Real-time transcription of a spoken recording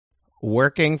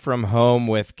Working from home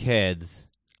with kids.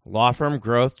 Law firm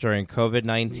growth during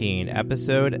COVID-19,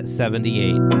 episode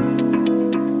 78.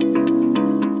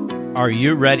 Are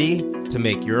you ready to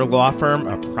make your law firm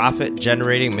a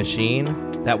profit-generating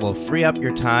machine that will free up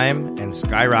your time and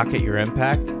skyrocket your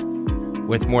impact?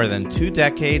 With more than 2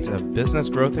 decades of business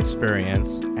growth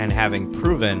experience and having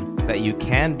proven that you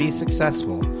can be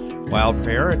successful while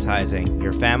prioritizing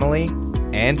your family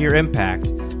and your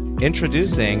impact,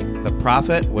 introducing the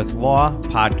Profit with Law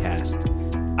podcast.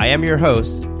 I am your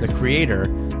host, the creator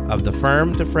of the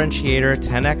Firm Differentiator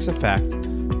 10X Effect,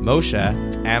 Moshe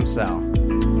Amsel.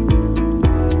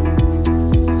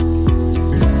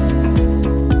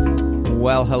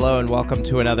 Well, hello and welcome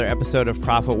to another episode of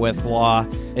Profit with Law.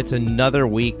 It's another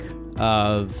week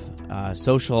of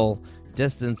social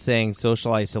distancing,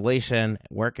 social isolation,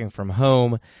 working from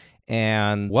home.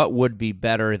 And what would be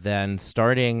better than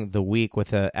starting the week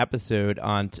with an episode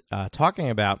on talking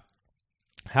about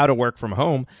how to work from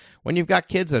home when you've got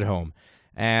kids at home.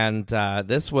 And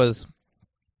this was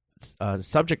a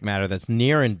subject matter that's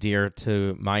near and dear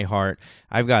to my heart.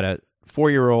 I've got a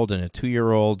 4-year-old and a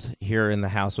 2-year-old here in the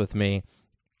house with me.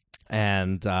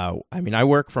 And I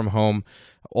work from home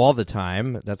all the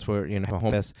time. That's where,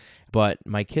 home is. But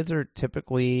my kids are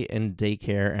typically in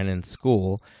daycare and in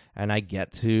school, and I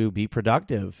get to be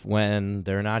productive when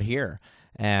they're not here.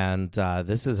 And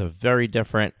this is a very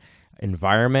different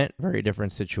environment, very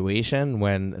different situation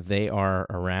when they are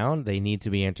around. They need to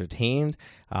be entertained.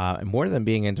 And more than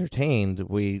being entertained,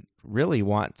 we really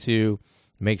want to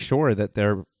make sure that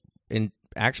they're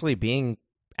actually being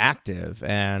active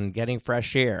and getting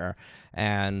fresh air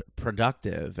and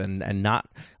productive and not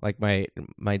like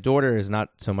my daughter is not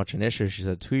so much an issue. She's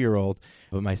a 2-year-old,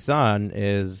 but my son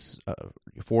is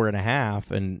 4.5,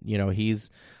 and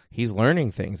he's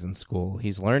learning things in school.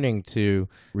 He's learning to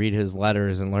read his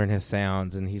letters and learn his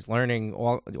sounds, and he's learning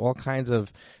all kinds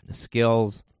of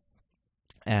skills.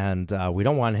 And we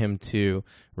don't want him to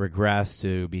regress,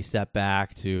 to be set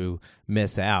back, to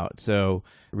miss out. So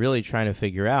really trying to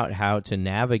figure out how to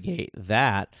navigate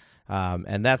that.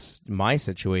 And that's my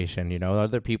situation.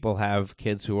 Other people have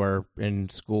kids who are in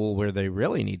school where they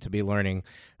really need to be learning,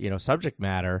 subject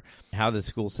matter, how the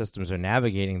school systems are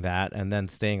navigating that, and then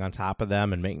staying on top of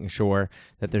them and making sure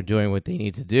that they're doing what they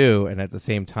need to do. And at the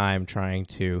same time, trying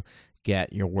to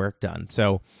get your work done.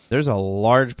 So there's a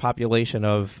large population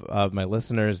of my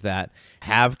listeners that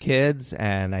have kids,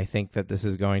 and I think that this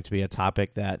is going to be a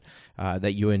topic that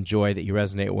you enjoy, that you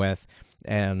resonate with.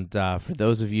 And for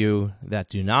those of you that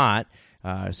do not,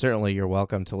 certainly you're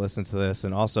welcome to listen to this.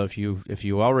 And also, if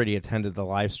you already attended the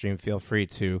live stream, feel free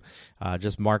to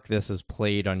just mark this as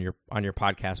played on your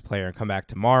podcast player and come back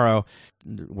tomorrow.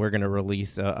 We're going to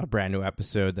release a brand new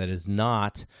episode that is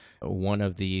not one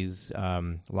of these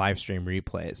live stream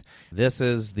replays. This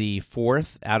is the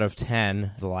 4th out of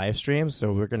 10 the live streams,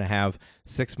 so we're going to have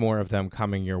 6 more of them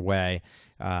coming your way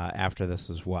after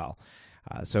this as well.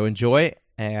 So enjoy,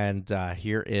 and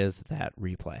here is that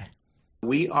replay.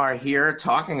 We are here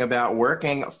talking about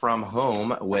working from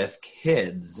home with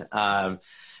kids.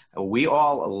 We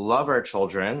all love our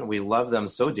children. We love them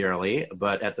so dearly,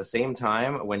 but at the same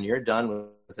time, when you're done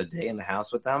with a day in the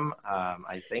house with them,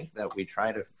 I think that we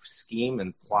try to scheme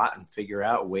and plot and figure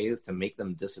out ways to make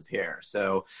them disappear.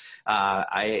 So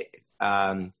I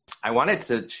wanted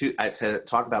to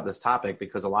talk about this topic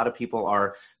because a lot of people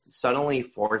are suddenly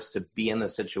forced to be in the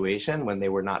situation when they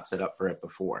were not set up for it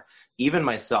before. Even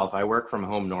myself, I work from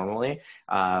home normally,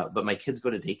 but my kids go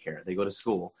to daycare. They go to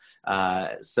school.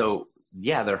 So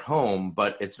yeah, they're home,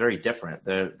 but it's very different.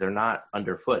 They're not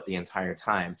underfoot the entire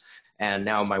time. And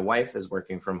now my wife is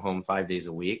working from home 5 days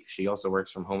a week. She also works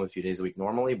from home a few days a week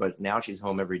normally, but now she's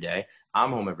home every day.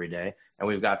 I'm home every day. And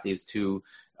we've got these 2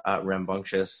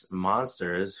 rambunctious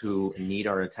monsters who need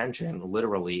our attention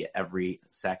literally every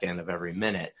second of every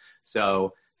minute.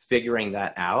 So figuring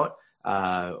that out,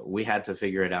 we had to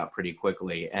figure it out pretty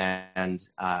quickly. And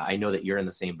I know that you're in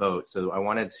the same boat. So I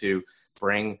wanted to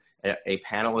bring a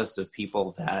panelist of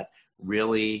people that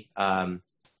really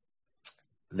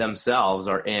themselves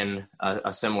are in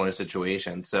a similar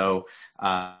situation. So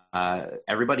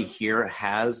everybody here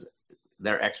has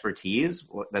their expertise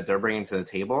that they're bringing to the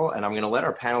table. And I'm going to let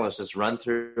our panelists just run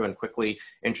through and quickly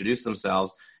introduce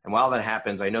themselves. And while that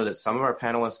happens, I know that some of our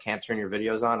panelists can't turn your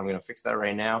videos on. I'm going to fix that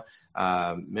right now.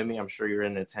 Mimi, I'm sure you're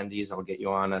in attendees. I'll get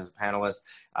you on as a panelist.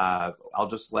 I'll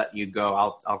just let you go.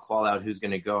 I'll call out who's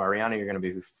going to go. Ariana, you're going to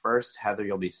be first. Heather,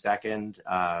 you'll be second.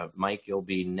 Mike, you'll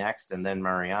be next. And then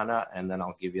Mariana. And then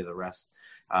I'll give you the rest.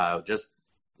 Just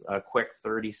a quick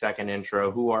 30-second intro.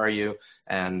 Who are you,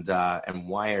 and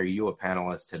why are you a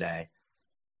panelist today?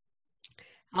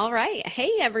 All right.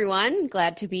 Hey, everyone.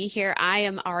 Glad to be here. I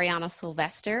am Ariana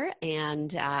Sylvester,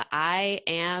 and I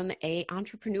am an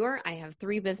entrepreneur. I have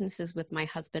 3 businesses with my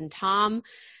husband, Tom.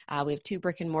 We have 2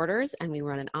 brick and mortars, and we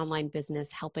run an online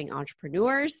business helping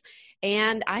entrepreneurs.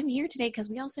 And I'm here today because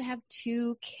we also have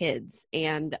 2 kids.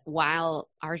 And while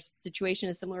our situation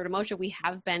is similar to Moshe, we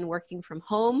have been working from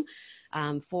home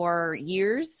for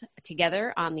years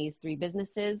together on these 3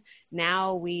 businesses.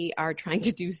 Now we are trying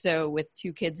to do so with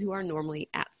 2 kids who are normally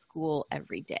at school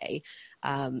every day.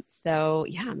 So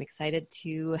yeah, I'm excited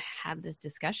to have this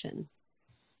discussion.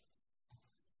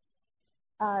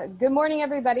 Good morning,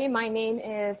 everybody. My name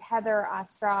is Heather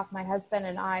Ostroff. My husband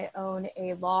and I own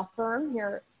a law firm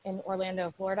here in Orlando,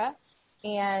 Florida.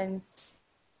 And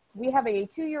we have a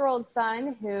 2-year-old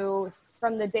son who,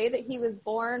 from the day that he was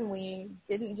born, we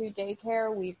didn't do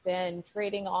daycare. We've been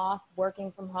trading off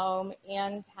working from home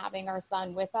and having our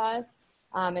son with us.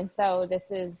 And so this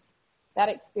is that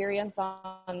experience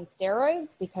on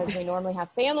steroids, because we normally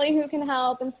have family who can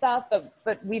help and stuff,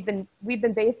 but we've been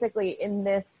basically in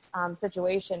this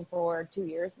situation for 2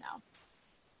 years now.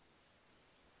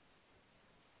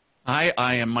 Hi,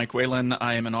 I am Mike Whelan.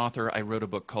 I am an author. I wrote a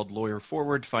book called Lawyer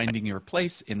Forward, Finding Your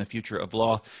Place in the Future of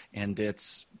Law. And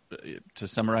it's, to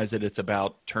summarize it, it's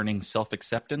about turning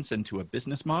self-acceptance into a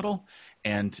business model.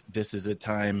 And this is a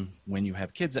time when you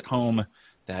have kids at home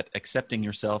that accepting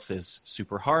yourself is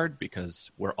super hard,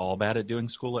 because we're all bad at doing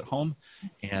school at home.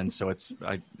 And so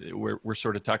we're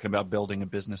sort of talking about building a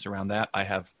business around that. I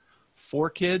have 4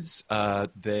 kids.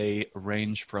 They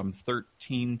range from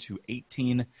 13 to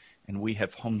 18. And we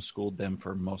have homeschooled them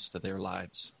for most of their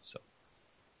lives. So,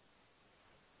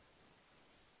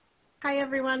 hi,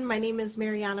 everyone. My name is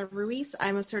Mariana Ruiz.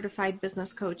 I'm a certified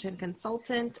business coach and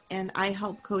consultant, and I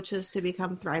help coaches to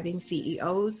become thriving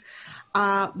CEOs.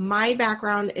 My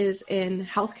background is in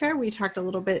healthcare. We talked a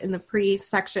little bit in the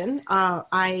pre-section.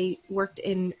 I worked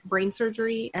in brain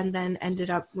surgery and then ended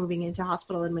up moving into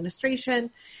hospital administration.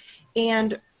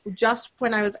 And just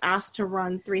when I was asked to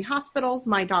run 3 hospitals,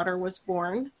 my daughter was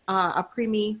born, a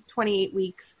preemie, 28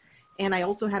 weeks, and I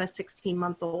also had a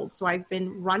 16-month-old. So I've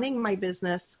been running my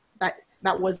business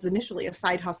that was initially a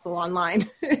side hustle online,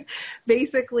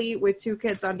 basically with 2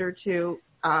 kids under 2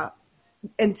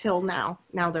 until now.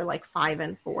 Now they're like 5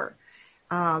 and 4.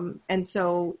 And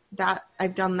so that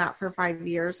I've done that for 5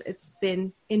 years. It's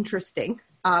been interesting,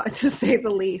 to say the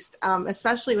least,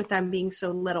 especially with them being so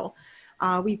little.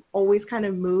 We've always kind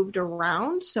of moved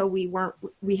around, so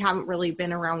we haven't really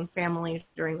been around family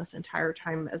during this entire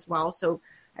time as well. So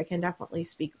I can definitely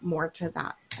speak more to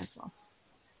that as well.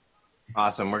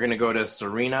 Awesome. We're going to go to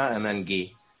Serena and then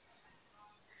Guy.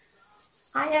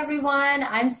 Hi, everyone.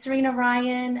 I'm Serena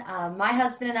Ryan. My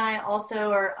husband and I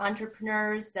also are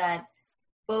entrepreneurs that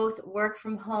both work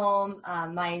from home.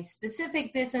 My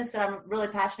specific business that I'm really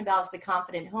passionate about is the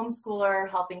Confident Homeschooler,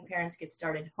 helping parents get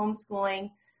started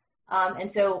homeschooling.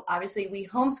 And so obviously we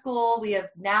homeschool. We have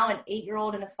now an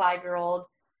 8-year-old and a 5-year-old,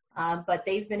 but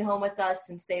they've been home with us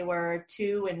since they were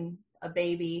 2 and a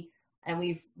baby, and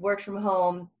we've worked from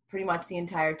home pretty much the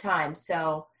entire time.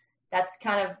 So that's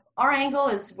kind of our angle,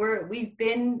 is we've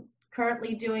been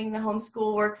currently doing the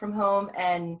homeschool work from home,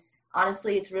 and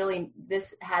honestly,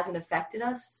 this hasn't affected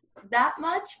us that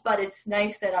much, but it's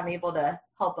nice that I'm able to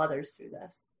help others through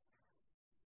this.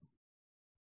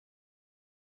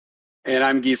 And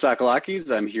I'm Guy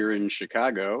Tsakalakis. I'm here in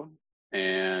Chicago,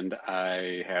 and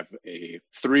I have a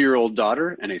 3-year-old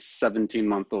daughter and a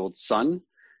 17-month-old son.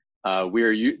 We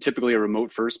are typically a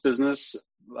remote first business,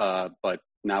 but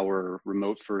now we're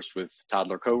remote first with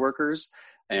toddler coworkers.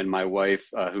 And my wife,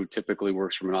 who typically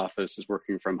works from an office, is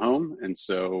working from home. And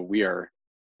so we are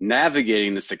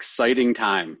navigating this exciting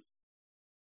time.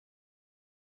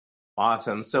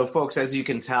 Awesome. So, folks, as you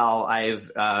can tell,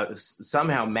 I've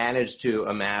somehow managed to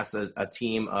amass a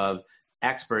team of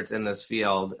experts in this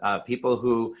field, people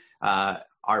who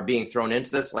are being thrown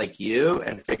into this like you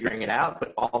and figuring it out,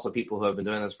 but also people who have been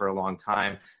doing this for a long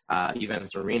time. Even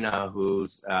Serena,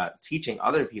 who's teaching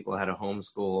other people how to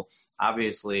homeschool.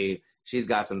 Obviously, she's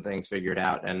got some things figured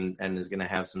out and is going to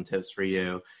have some tips for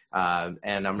you.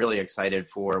 And I'm really excited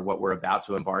for what we're about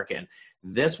to embark in.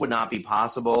 This would not be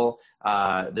possible.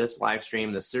 This live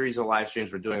stream, the series of live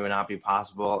streams we're doing would not be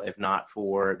possible if not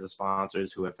for the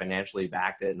sponsors who have financially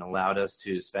backed it and allowed us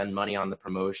to spend money on the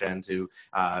promotion, to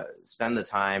spend the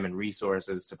time and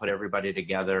resources to put everybody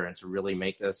together and to really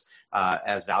make this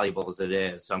as valuable as it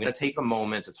is. So I'm going to take a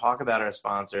moment to talk about our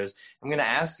sponsors. I'm going to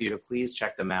ask you to please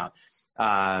check them out.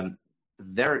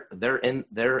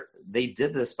 they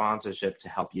did this sponsorship to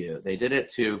help you. They did it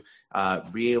to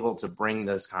be able to bring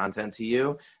this content to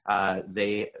you.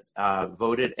 They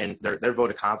voted, and their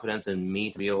vote of confidence in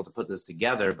me to be able to put this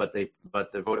together, but the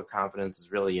vote of confidence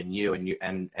is really in you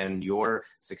and your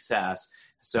success.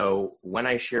 So when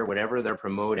I share whatever they're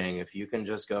promoting, if you can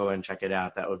just go and check it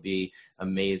out, that would be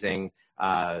amazing.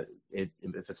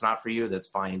 If it's not for you, that's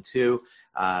fine too,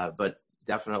 but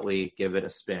definitely give it a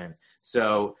spin.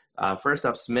 So first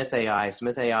up, Smith AI.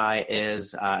 Smith AI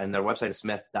is, and their website is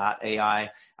smith.ai.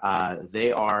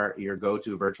 They are your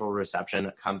go-to virtual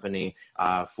reception company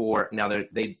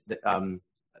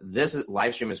this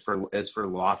live stream is for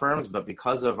law firms, but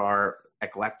because of our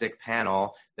eclectic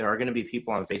panel, there are going to be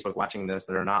people on Facebook watching this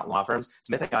that are not law firms.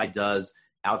 Smith AI does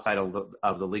outside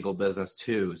of the legal business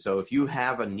too. So if you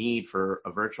have a need for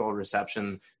a virtual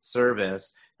reception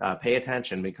service, pay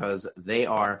attention, because they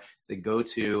are the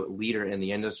go-to leader in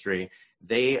the industry.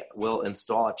 They will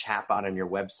install a chatbot on your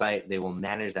website. They will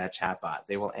manage that chatbot.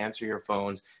 They will answer your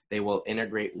phones. They will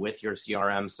integrate with your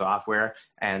CRM software,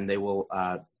 and they will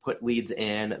put leads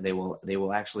in. They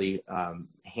will actually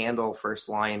handle first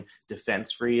line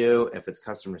defense for you if it's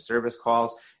customer service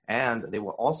calls, and they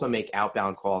will also make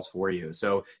outbound calls for you.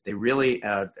 So they really,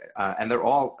 and they're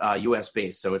all US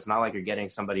based. So it's not like you're getting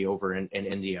somebody over in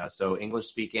India. So English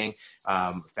speaking,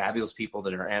 fabulous people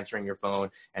that are answering your phone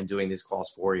and doing these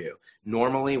calls for you.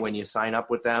 Normally, when you sign up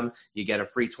with them, you get a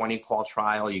free 20-call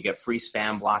trial, you get free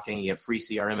spam blocking, you get free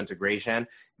CRM integration.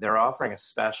 They're offering a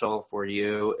special for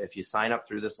you. If you sign up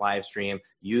through this live stream,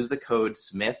 use the code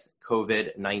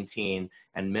SmithCovid19,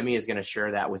 and Mimi is going to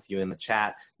share that with you in the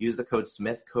chat. Use the code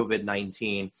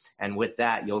SmithCovid19, and with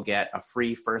that, you'll get a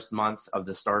free first month of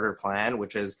the starter plan,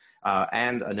 which is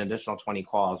and an additional 20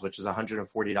 calls, which is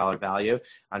 $140 value.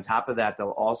 On top of that,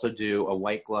 they'll also do a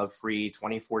white glove free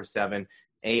 24/7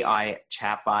 AI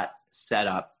chatbot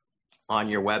setup on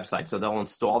your website. So they'll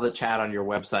install the chat on your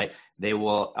website. They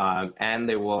will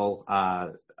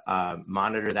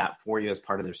monitor that for you as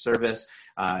part of their service.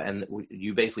 And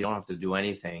you basically don't have to do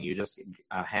anything. You just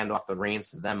hand off the reins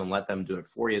to them and let them do it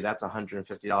for you. That's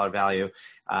 $150 value.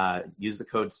 Use the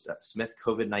code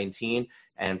SmithCovid19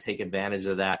 and take advantage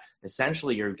of that.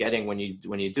 Essentially, you're getting, when you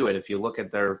do it, if you look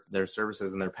at their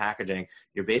services and their packaging,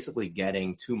 you're basically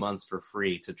getting 2 months for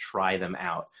free to try them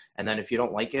out. And then if you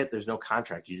don't like it, there's no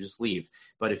contract. You just leave.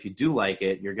 But if you do like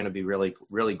it, you're going to be really,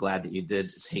 really glad that you did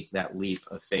take that leap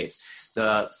of faith.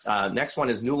 The next one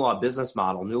is New Law Business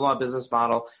Model. New Law Business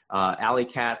Model, Ali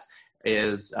Katz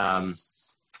is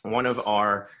one of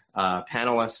our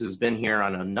panelists who's been here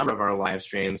on a number of our live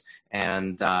streams,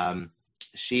 and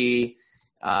she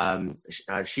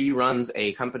runs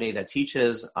a company that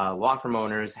teaches law firm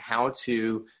owners how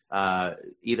to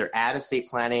either add estate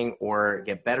planning or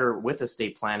get better with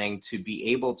estate planning to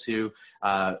be able to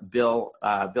bill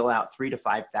out $3,000 to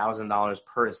 $5,000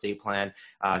 per estate plan.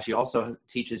 She also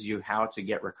teaches you how to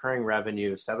get recurring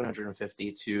revenue of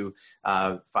 $750 to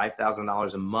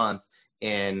 $5,000 a month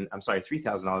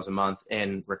 $3,000 a month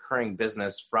in recurring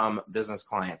business from business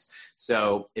clients.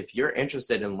 So if you're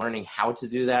interested in learning how to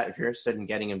do that, if you're interested in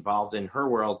getting involved in her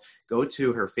world, go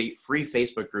to her free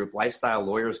Facebook group, Lifestyle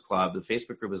Lawyers Club. The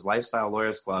Facebook group is Lifestyle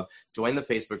Lawyers Club. Join the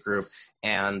Facebook group,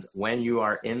 and when you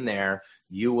are in there,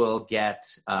 you will get,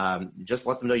 just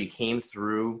let them know you came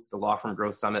through the Law Firm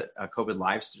Growth Summit COVID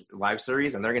live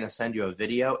series, and they're going to send you a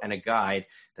video and a guide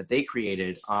that they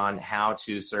created on how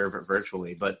to serve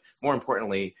virtually. But more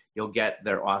importantly, you'll get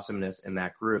their awesomeness in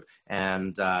that group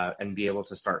and be able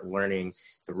to start learning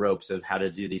the ropes of how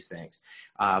to do these things.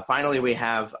 Finally, we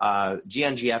have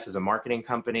GNGF is a marketing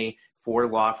company for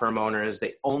law firm owners.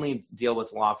 They only deal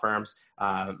with law firms.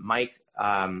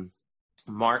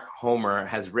 Mark Homer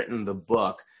has written the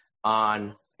book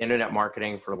on internet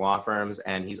marketing for law firms,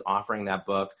 and he's offering that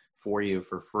book for you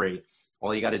for free.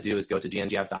 All you got to do is go to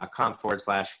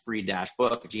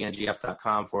gnGF.com/free-book,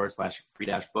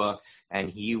 gnGF.com/free-book, and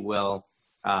he will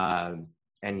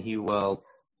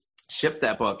ship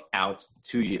that book out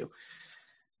to you.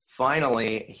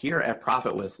 Finally, here at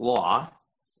Profit with Law,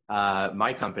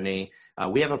 my company,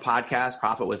 we have a podcast,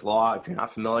 Profit with Law. If you're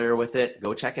not familiar with it,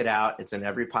 go check it out. It's in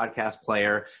every podcast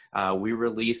player. We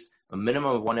release a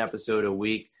minimum of 1 episode a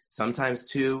week, sometimes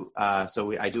 2.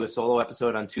 I do a solo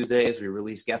episode on Tuesdays. We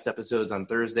release guest episodes on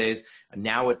Thursdays. And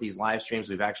now with these live streams,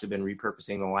 we've actually been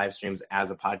repurposing the live streams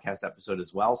as a podcast episode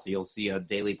as well. So you'll see a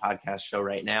daily podcast show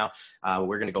right now.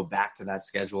 We're going to go back to that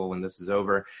schedule when this is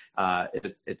over.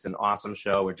 It's an awesome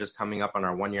show. We're just coming up on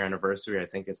our 1-year anniversary. I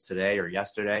think it's today or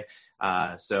yesterday.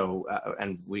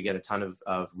 And we get a ton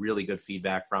of really good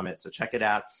feedback from it. So check it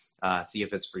out. See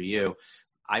if it's for you.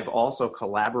 I've also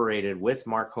collaborated with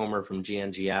Mark Homer from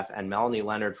GNGF and Melanie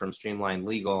Leonard from Streamline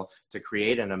Legal to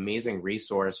create an amazing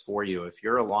resource for you. If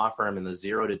you're a law firm in the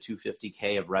 0 to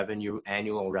 250K of revenue,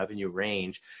 annual revenue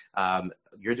range,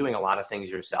 you're doing a lot of things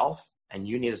yourself, and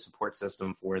you need a support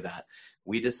system for that.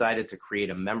 We decided to create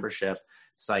a membership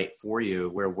site for you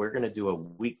where we're going to do a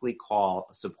weekly call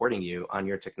supporting you on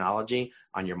your technology,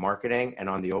 on your marketing, and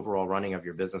on the overall running of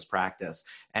your business practice.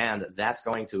 And that's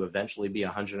going to eventually be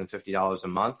 $150 a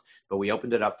month, but we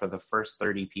opened it up for the first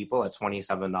 30 people at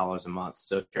 $27 a month.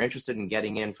 So if you're interested in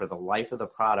getting in for the life of the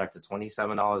product at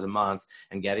 $27 a month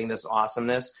and getting this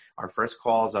awesomeness, our first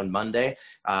call is on Monday.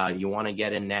 You want to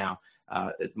get in now.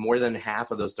 More than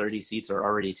half of those 30 seats are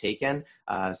already taken.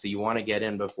 So you want to get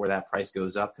in before that price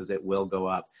goes up, because it will go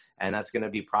up. And that's going to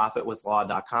be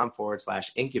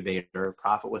profitwithlaw.com/incubator,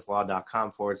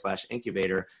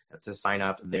 profitwithlaw.com/incubator to sign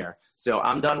up there. So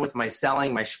I'm done with my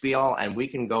selling, my spiel, and we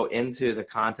can go into the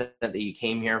content that you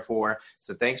came here for.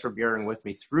 So thanks for bearing with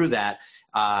me through that.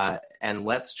 And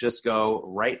let's just go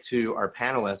right to our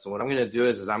panelists. So what I'm going to do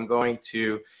is I'm going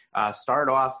to start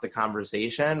off the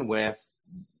conversation with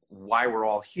why we're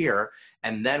all here,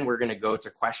 and then we're going to go to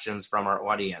questions from our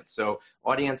audience. So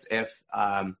audience, if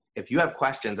you have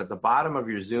questions, at the bottom of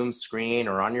your Zoom screen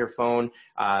or on your phone,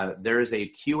 there's a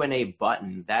Q&A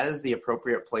button. That is the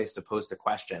appropriate place to post a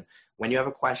question. When you have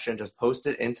a question, just post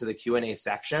it into the Q&A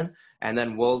section, and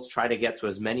then we'll try to get to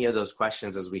as many of those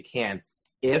questions as we can.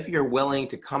 If you're willing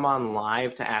to come on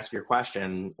live to ask your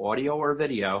question, audio or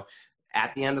video,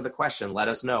 at the end of the question, let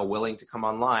us know, willing to come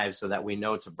on live, so that we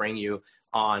know to bring you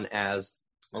on as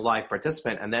a live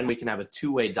participant, and then we can have a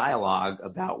two-way dialogue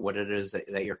about what it is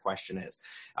that your question is.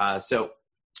 So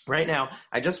right now,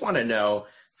 I just want to know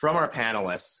from our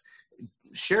panelists,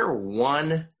 share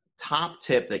one top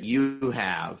tip that you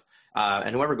have,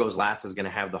 and whoever goes last is going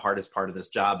to have the hardest part of this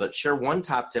job, but share one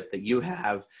top tip that you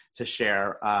have to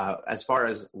share as far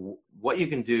as what you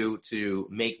can do to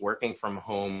make working from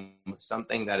home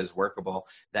something that is workable,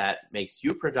 that makes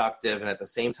you productive, and at the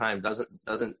same time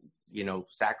doesn't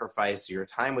sacrifice your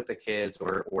time with the kids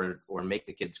or make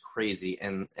the kids crazy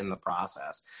in the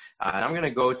process. And I'm going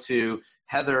to go to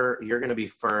Heather. You're going to be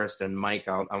first, and Mike,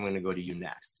 I'm going to go to you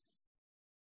next.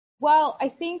 Well, I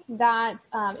think that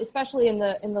especially in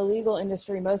the legal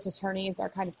industry, most attorneys are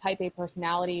kind of type A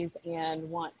personalities and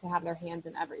want to have their hands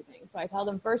in everything. So I tell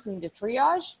them first, you need to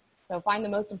triage. So find the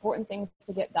most important things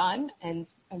to get done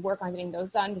and work on getting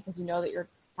those done, because you know that your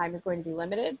time is going to be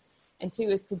limited. And two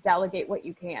is to delegate what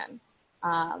you can.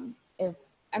 If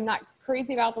I'm not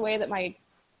crazy about the way that my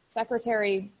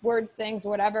secretary words things or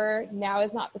whatever, now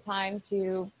is not the time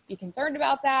to be concerned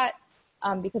about that.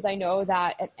 Because I know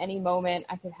that at any moment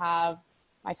I could have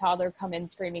my toddler come in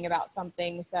screaming about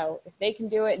something. So if they can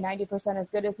do it 90%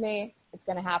 as good as me, it's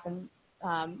going to happen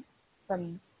from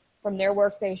their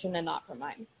workstation and not from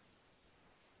mine.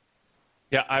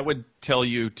 Yeah, I would tell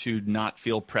you to not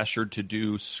feel pressured to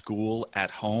do school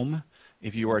at home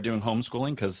if you are doing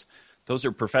homeschooling, because those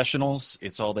are professionals.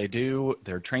 It's all they do.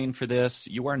 They're trained for this.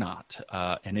 You are not,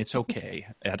 and it's okay.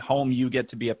 At home, you get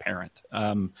to be a parent.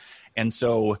 And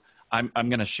so I'm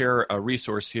going to share a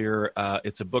resource here.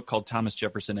 It's a book called Thomas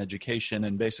Jefferson Education,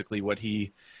 and basically what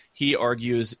he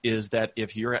argues is that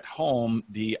if you're at home,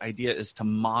 the idea is to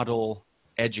model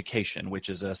education, which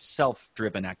is a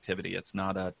self-driven activity. It's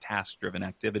not a task-driven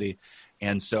activity.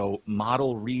 And so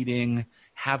model reading,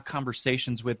 have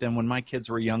conversations with them. When my kids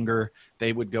were younger,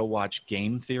 they would go watch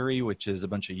Game Theory, which is a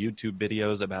bunch of YouTube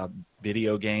videos about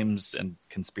video games and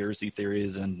conspiracy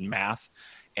theories and math.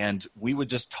 And we would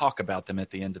just talk about them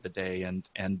at the end of the day. And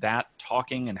that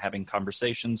talking and having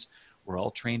conversations, we're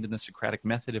all trained in the Socratic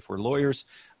method if we're lawyers.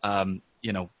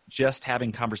 Just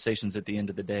having conversations at the end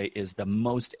of the day is the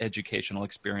most educational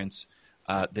experience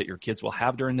that your kids will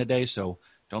have during the day. So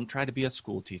don't try to be a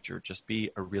school teacher. Just be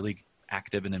a really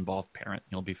active and involved parent.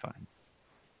 You'll be fine.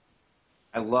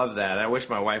 I love that. I wish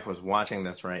my wife was watching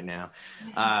this right now.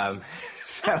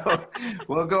 So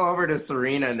we'll go over to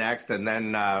Serena next, and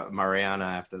then Mariana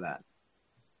after that.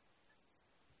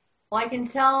 Well, I can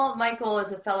tell Michael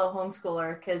is a fellow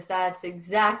homeschooler, because that's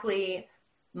exactly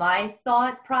my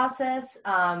thought process. So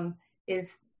I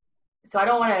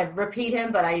don't want to repeat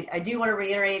him, but I do want to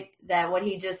reiterate that what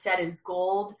he just said is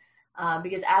gold,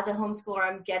 because as a homeschooler,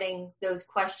 I'm getting those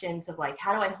questions of like,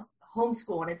 how do I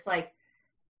homeschool? And it's like,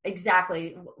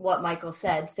 exactly what Michael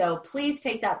said. So please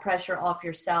take that pressure off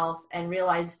yourself and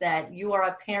realize that you are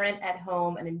a parent at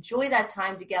home and enjoy that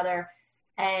time together.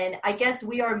 And I guess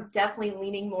we are definitely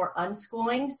leaning more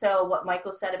unschooling. So what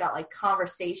Michael said about like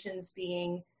conversations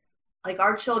being like,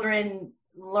 our children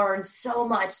learn so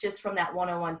much just from that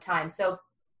one-on-one time. So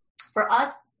for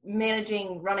us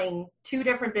running 2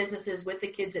 different businesses with the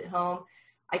kids at home,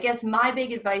 I guess my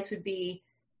big advice would be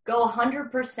go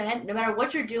 100%. No matter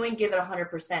what you're doing, give it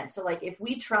 100%. So like if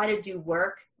we try to do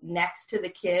work next to the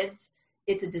kids,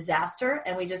 it's a disaster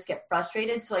and we just get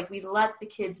frustrated. So like we let the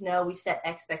kids know, we set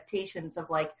expectations of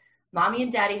like, mommy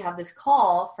and daddy have this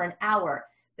call for an hour,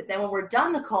 but then when we're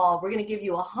done the call, we're going to give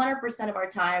you 100% of our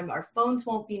time. Our phones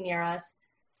won't be near us.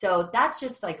 So that's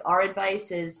just like our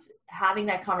advice is having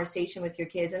that conversation with your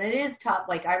kids. And it is tough.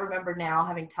 Like I remember now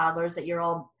having toddlers that you're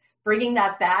all bringing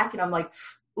that back. And I'm like,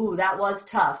 ooh, that was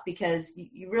tough because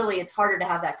you really, it's harder to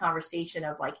have that conversation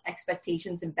of like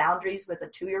expectations and boundaries with a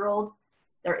 2-year-old.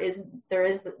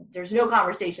 There's no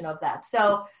conversation of that.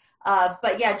 So,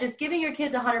 but yeah, just giving your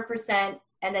kids 100%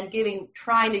 and then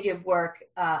trying to give work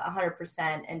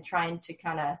 100% and trying to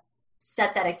kind of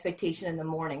set that expectation in the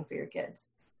morning for your kids.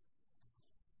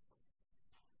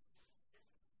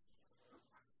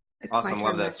 Awesome.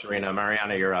 Love that, Serena.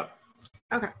 Mariana, you're up.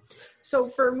 Okay. So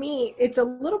for me, it's a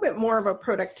little bit more of a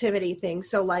productivity thing.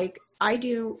 So like I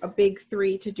do a big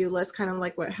 3 to-do list, kind of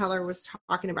like what Heather was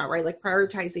talking about, right? Like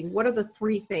prioritizing what are the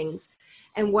 3 things.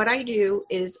 And what I do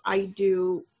is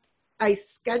I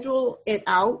schedule it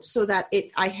out so that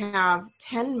I have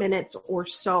 10 minutes or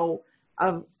so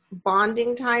of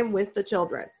bonding time with the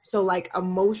children. So like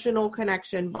emotional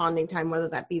connection, bonding time, whether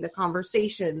that be the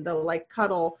conversation, the like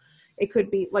cuddle. It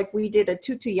could be like we did a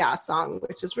tutu-ya song,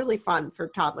 which is really fun for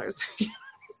toddlers.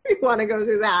 We want to go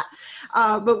through that.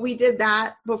 But we did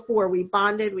that before we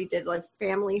bonded. We did like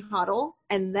family huddle.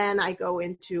 And then I go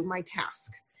into my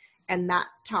task and that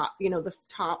the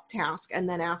top task. And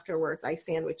then afterwards I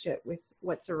sandwich it with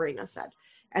what Serena said.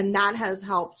 And that has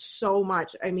helped so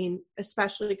much. I mean,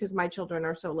 especially because my children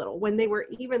are so little. When they were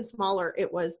even smaller,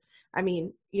 it was,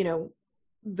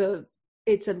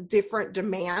 it's a different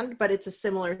demand, but it's a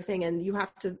similar thing. And you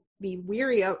have to be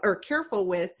weary of or careful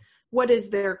with what is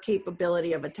their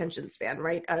capability of attention span,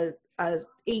 right? A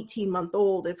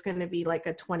 18-month-old, it's going to be like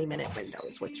a 20-minute window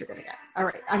is what you're going to get. All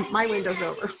right. My window's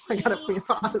over. I got to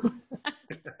pause.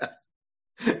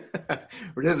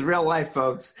 This is real life,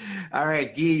 folks. All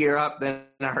right, Guy, you're up, then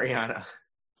Ariana.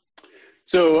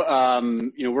 So,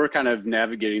 we're kind of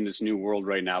navigating this new world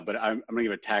right now, but I'm going to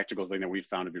give a tactical thing that we've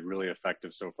found to be really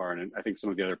effective so far. And I think some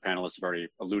of the other panelists have already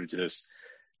alluded to this,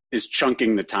 is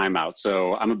chunking the time out.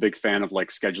 So I'm a big fan of like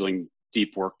scheduling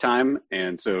deep work time.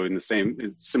 And so in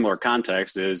similar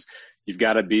context is you've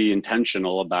got to be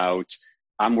intentional about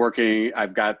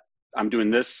I'm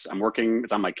doing this, I'm working,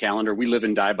 it's on my calendar. We live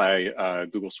and die by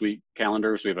Google Suite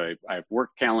calendars. I have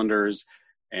work calendars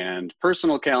and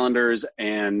personal calendars,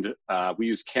 and we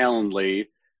use Calendly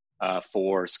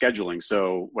for scheduling.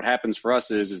 So what happens for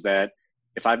us is that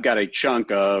if I've got a chunk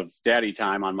of daddy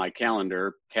time on my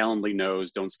calendar, Calendly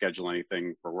knows don't schedule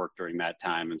anything for work during that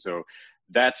time. And so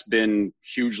that's been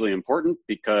hugely important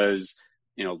because,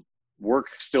 work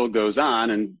still goes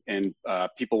on and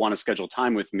people want to schedule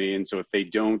time with me. And so if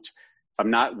I'm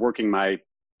not working my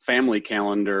family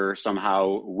calendar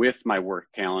somehow with my work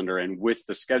calendar and with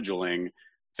the scheduling,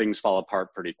 things fall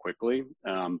apart pretty quickly.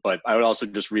 But I would also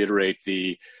just reiterate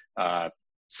the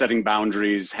setting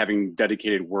boundaries, having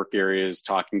dedicated work areas,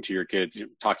 talking to your kids,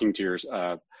 talking to your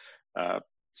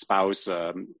spouse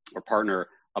or partner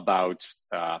about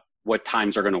what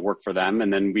times are going to work for them.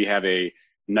 And then we have a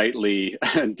nightly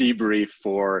debrief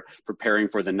for preparing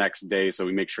for the next day. So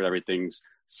we make sure everything's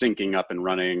syncing up and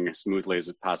running smoothly as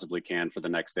it possibly can for the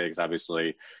next day. Because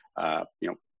obviously,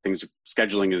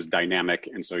 scheduling is dynamic.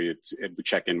 And so we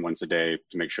check in once a day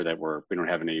to make sure that we don't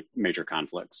have any major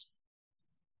conflicts.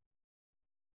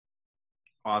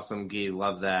 Awesome, Guy.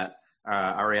 Love that.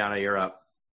 Ariana, you're up.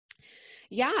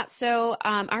 Yeah. So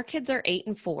our kids are 8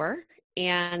 and 4.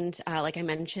 And like I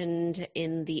mentioned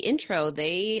in the intro,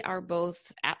 they are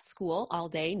both at school all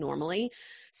day normally.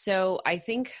 So I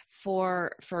think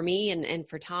for me and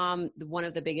for Tom, one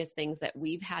of the biggest things that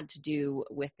we've had to do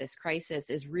with this crisis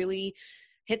is really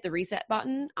hit the reset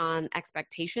button on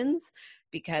expectations,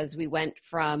 because we went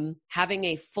from having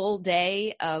a full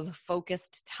day of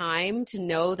focused time to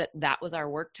know that that was our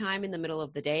work time in the middle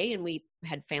of the day. And we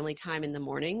had family time in the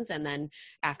mornings and then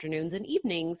afternoons and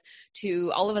evenings,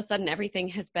 to all of a sudden everything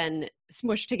has been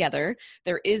smushed together.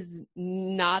 There is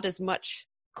not as much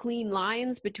clean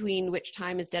lines between which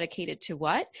time is dedicated to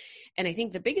what. And I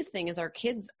think the biggest thing is our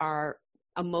kids are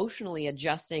emotionally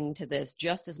adjusting to this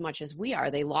just as much as we are.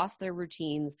 They lost their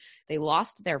routines. They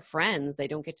lost their friends. They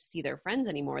don't get to see their friends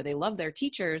anymore. They love their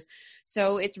teachers.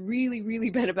 So it's really, really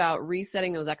been about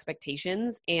resetting those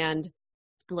expectations. And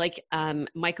like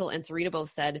Michael and Serena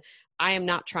both said, I am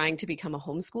not trying to become a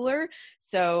homeschooler.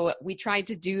 So we tried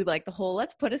to do like the whole,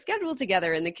 let's put a schedule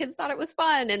together, and the kids thought it was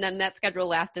fun. And then that schedule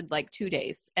lasted like 2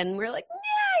 days. And we're like,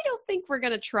 I don't think we're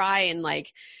going to try and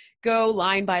like go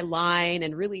line by line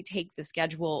and really take the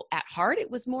schedule at heart.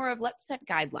 It was more of, let's set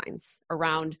guidelines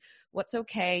around what's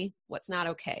okay, what's not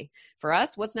okay. For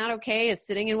us, what's not okay is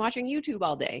sitting and watching YouTube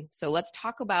all day. So let's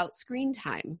talk about screen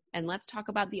time, and let's talk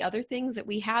about the other things that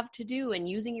we have to do, and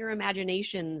using your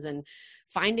imaginations and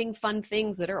finding fun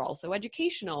things that are also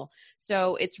educational.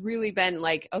 So it's really been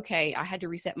like, okay, I had to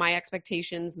reset my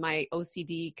expectations, my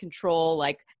OCD control,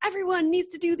 like everyone needs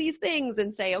to do these things,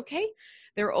 and say, okay,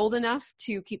 they're old enough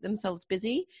to keep themselves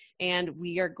busy, and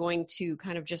we are going to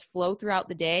kind of just flow throughout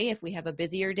the day. If we have a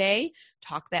busier day,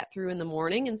 talk that through in the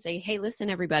morning and say, hey, listen,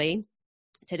 everybody,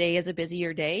 today is a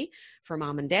busier day for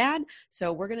mom and dad,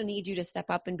 so we're going to need you to step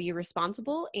up and be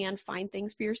responsible and find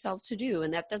things for yourselves to do.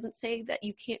 And that doesn't say that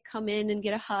you can't come in and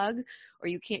get a hug, or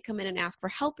you can't come in and ask for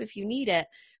help if you need it.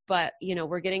 But, you know,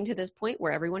 we're getting to this point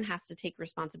where everyone has to take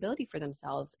responsibility for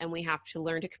themselves, and we have to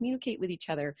learn to communicate with each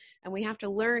other, and we have to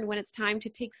learn when it's time to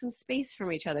take some space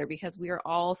from each other, because we are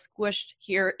all squished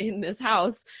here in this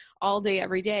house all day,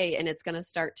 every day, and it's going to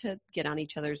start to get on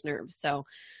each other's nerves. So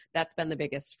that's been the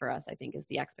biggest for us, I think, is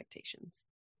the expectations.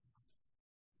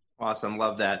 Awesome.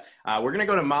 Love that. We're going to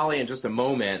go to Molly in just a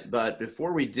moment, but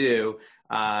before we do,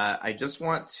 I just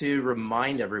want to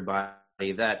remind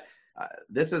everybody that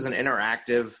this is an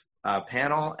interactive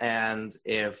panel, and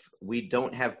if we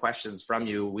don't have questions from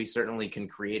you, we certainly can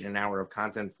create an hour of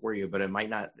content for you, but it might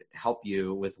not help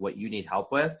you with what you need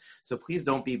help with. So please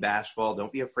don't be bashful.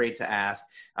 Don't be afraid to ask.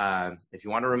 If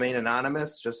you want to remain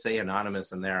anonymous, just say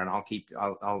anonymous in there, and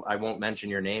I won't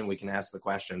mention your name. We can ask the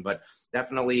question, but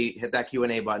definitely hit that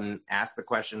Q&A button, ask the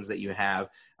questions that you have,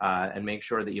 and make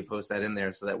sure that you post that in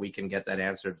there so that we can get that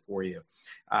answered for you.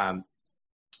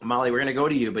 Molly, we're going to go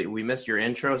to you, but we missed your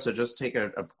intro, so just take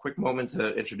a quick moment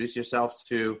to introduce yourself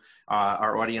to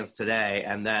our audience today,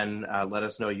 and then let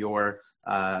us know your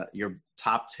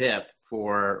top tip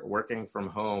for working from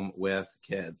home with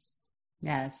kids.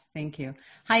 Yes, thank you.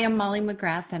 Hi, I'm Molly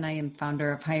McGrath, and I am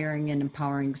founder of Hiring and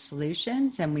Empowering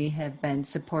Solutions, and we have been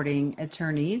supporting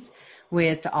attorneys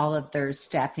with all of their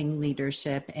staffing,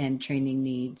 leadership, and training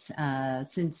needs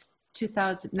since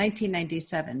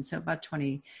 1997, so about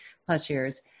 20 plus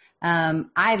years.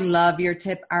 I love your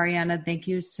tip, Ariana. Thank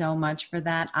you so much for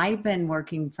that. I've been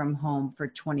working from home for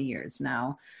 20 years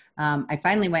now. I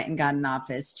finally went and got an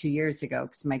office 2 years ago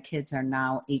because my kids are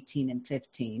now 18 and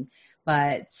 15.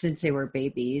 But since they were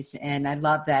babies, and I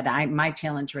love that. My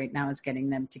challenge right now is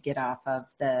getting them to get off of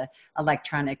the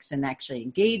electronics and actually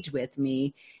engage with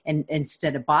me, and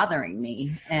instead of bothering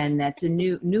me. And that's a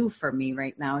new for me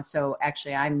right now. So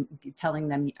actually, I'm telling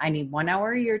them I need 1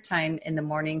 hour of your time in the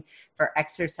morning for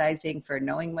exercising, for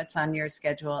knowing what's on your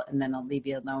schedule, and then I'll leave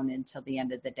you alone until the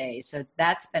end of the day. So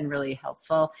that's been really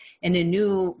helpful, and a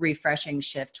new refreshing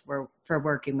shift for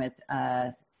working with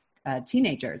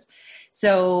teenagers.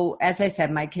 So as I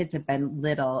said, my kids have been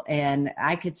little, and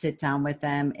I could sit down with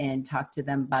them and talk to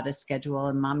them about a schedule,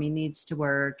 and mommy needs to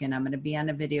work, and I'm going to be on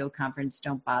a video conference.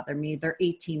 Don't bother me. They're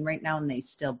 18 right now, and they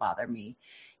still bother me.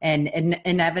 And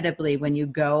inevitably, when you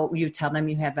tell them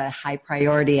you have a high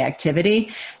priority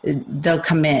activity, they'll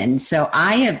come in. So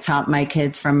I have taught my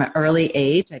kids from an early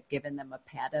age. I've given them a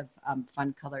pad of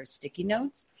fun color sticky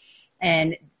notes,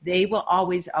 and they will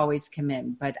always come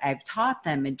in. But I've taught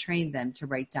them and trained them to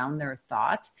write down their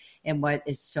thought and what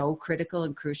is so critical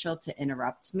and crucial to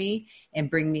interrupt me and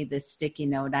bring me this sticky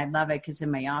note. I love it because in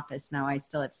my office now, I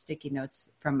still have sticky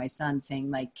notes from my son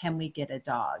saying, like, can we get a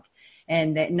dog?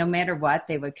 And that no matter what,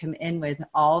 they would come in with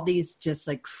all these just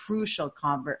like crucial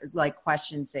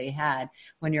questions they had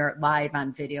when you're live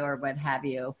on video or what have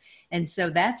you. And so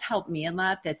that's helped me a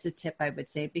lot. That's a tip I would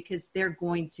say, because they're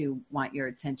going to want your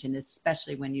attention,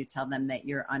 especially when you tell them that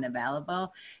you're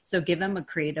unavailable. So give them a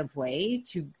creative way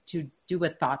to do a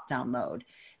thought download.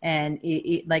 And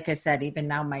like I said, even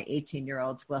now my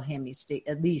 18-year-olds will hand me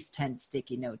at least 10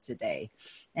 sticky notes a day.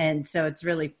 And so it's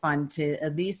really fun to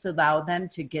at least allow them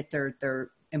to get their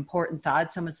important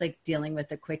thoughts, almost like dealing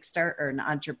with a quick start or an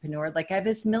entrepreneur. Like, I have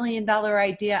this $1 million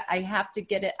idea. I have to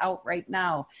get it out right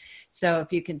now. So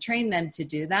if you can train them to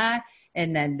do that,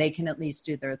 and then they can at least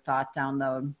do their thought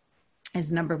download,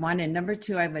 is number one. And number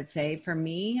two, I would say for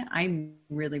me, I'm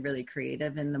really, really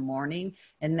creative in the morning,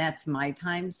 and that's my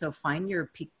time. So find your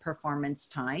peak performance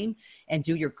time and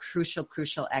do your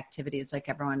crucial activities like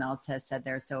everyone else has said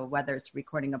there. So whether it's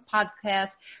recording a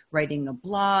podcast, writing a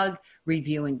blog,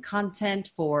 reviewing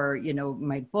content for,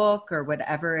 my book or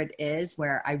whatever it is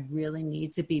where I really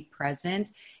need to be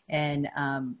present and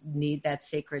need that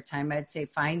sacred time, I'd say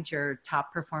find your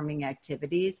top performing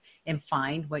activities and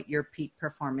find what your peak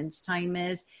performance time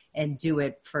is and do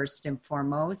it first and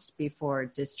foremost before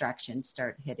distractions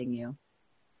start hitting you.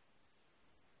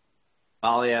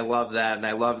 Ollie, I love that. And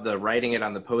I love the writing it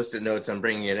on the Post-it notes and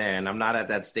bringing it in. I'm not at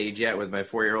that stage yet with my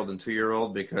 4-year-old and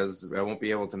 2-year-old because I won't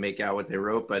be able to make out what they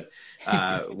wrote, but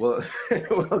we'll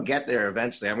get there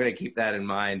eventually. I'm going to keep that in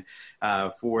mind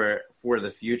for the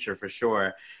future for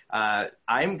sure.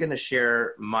 I'm going to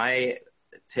share my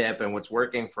tip and what's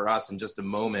working for us in just a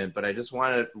moment, but I just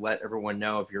want to let everyone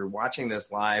know if you're watching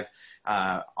this live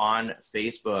on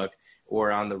Facebook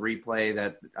or on the replay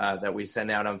that we send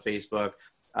out on Facebook,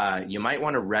 you might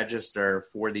want to register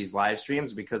for these live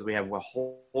streams because we have a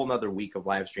whole nother week of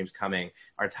live streams coming.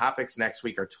 Our topics next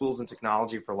week are tools and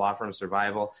technology for law firm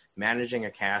survival, managing a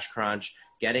cash crunch,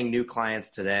 getting new clients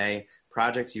today,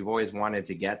 projects you've always wanted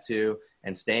to get to,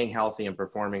 and staying healthy and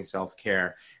performing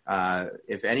self-care.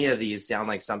 If any of these sound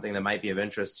like something that might be of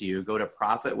interest to you, go to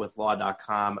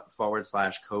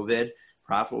profitwithlaw.com/COVID,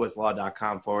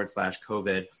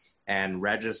 profitwithlaw.com/COVID, and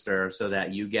register so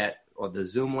that you get the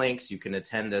Zoom links. You can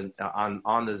attend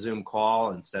on the Zoom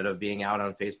call instead of being out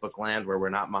on Facebook land where we're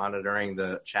not monitoring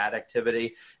the chat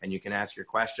activity, and you can ask your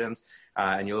questions.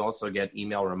 And you'll also get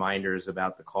email reminders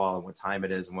about the call and what time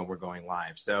it is and when we're going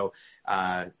live. So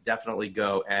definitely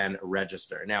go and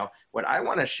register. Now, what I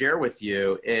want to share with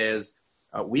you is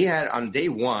we had on day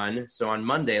one, so on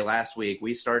Monday last week,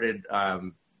 we started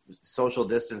social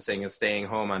distancing and staying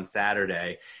home on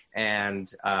Saturday.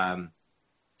 And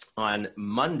on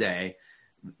Monday,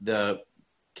 the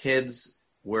kids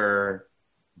were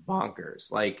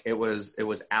bonkers. Like it was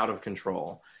out of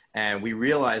control. And we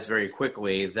realized very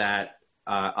quickly that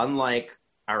unlike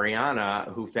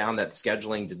Ariana, who found that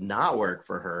scheduling did not work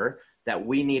for her, that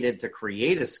we needed to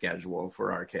create a schedule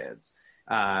for our kids.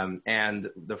 And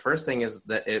the first thing is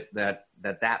that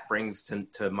brings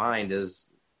to mind is,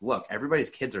 look,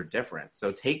 everybody's kids are different.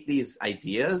 So take these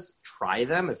ideas, try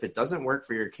them. If it doesn't work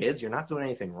for your kids, you're not doing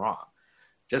anything wrong.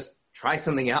 Just try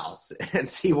something else and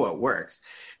see what works.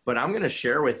 But I'm going to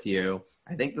share with you,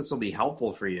 I think this will be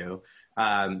helpful for you.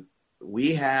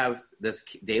 We have this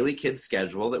daily kids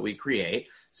schedule that we create.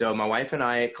 So my wife and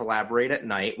I collaborate at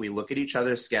night. We look at each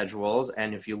other's schedules.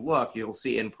 And if you look, you'll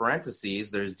see in parentheses,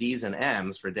 there's D's and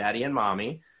M's for daddy and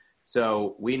mommy.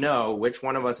 So we know which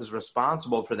one of us is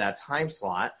responsible for that time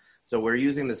slot. So we're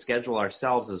using the schedule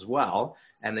ourselves as well.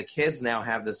 And the kids now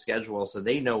have the schedule so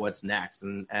they know what's next.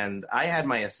 And I had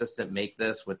my assistant make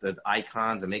this with the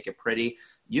icons and make it pretty.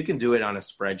 You can do it on a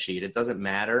spreadsheet. It doesn't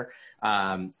matter.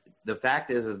 The fact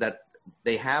is that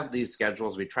they have these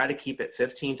schedules. We try to keep it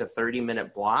 15 to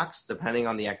 30-minute blocks, depending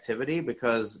on the activity,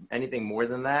 because anything more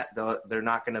than that, they're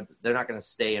not going to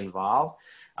stay involved.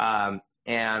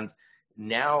 And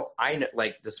now I know,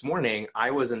 like this morning, I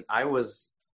was in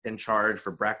charge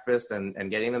for breakfast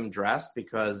and getting them dressed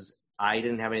because I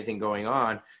didn't have anything going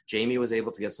on. Jamie was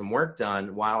able to get some work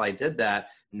done while I did that.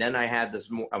 And then I had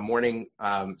a morning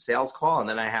sales call, and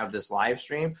then I have this live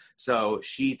stream. So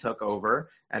she took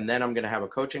over, and then I'm going to have a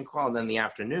coaching call. And then in the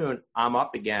afternoon, I'm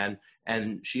up again,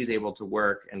 and she's able to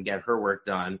work and get her work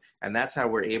done. And that's how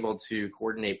we're able to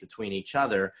coordinate between each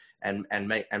other and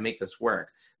make this work.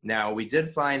 Now, we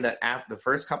did find that after the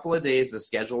first couple of days, the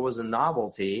schedule was a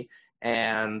novelty,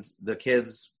 and the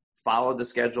kids followed the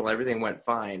schedule. Everything went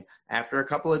fine. After a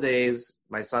couple of days,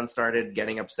 my son started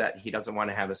getting upset. He doesn't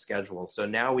want to have a schedule. So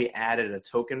now we added a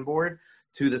token board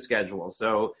to the schedule.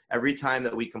 So every time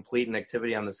that we complete an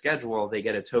activity on the schedule, they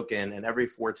get a token, and every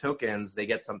 4 tokens, they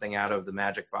get something out of the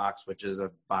magic box, which is a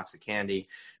box of candy.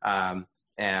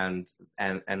 And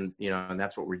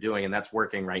that's what we're doing, and that's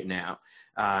working right now.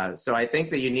 So I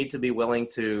think that you need to be willing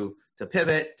to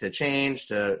pivot, to change,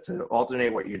 to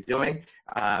alternate what you're doing.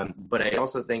 But I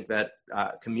also think that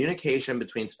communication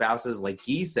between spouses, like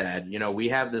Guy said, we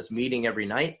have this meeting every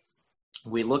night.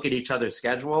 We look at each other's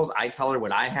schedules. I tell her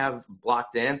what I have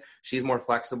blocked in. She's more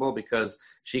flexible because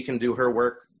she can do her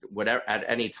work whatever at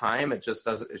any time.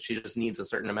 She just needs a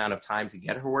certain amount of time to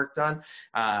get her work done.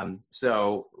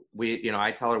 So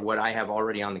I tell her what I have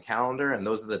already on the calendar, and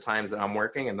those are the times that I'm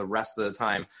working, and the rest of the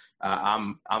time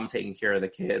I'm taking care of the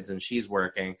kids and she's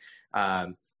working.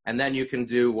 And then you can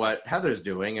do what Heather's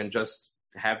doing and just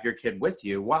have your kid with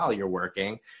you while you're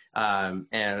working,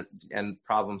 and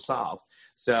problem solve.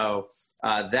 So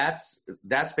that's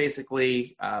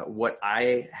basically what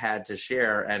I had to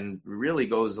share, and really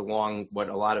goes along what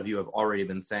a lot of you have already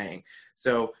been saying.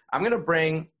 So I'm going to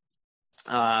bring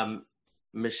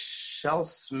Michelle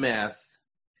Smith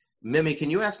Mimi, can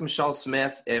you ask Michelle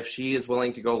Smith if she is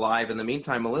willing to go live? In the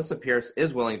meantime, Melissa Pierce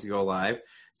is willing to go live.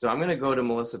 So I'm going to go to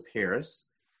Melissa Pierce.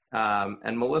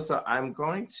 And Melissa, I'm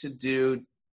going to do,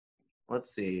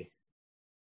 let's see.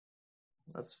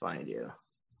 Let's find you.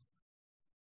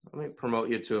 Let me promote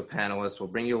you to a panelist. We'll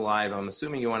bring you live. I'm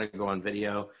assuming you want to go on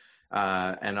video.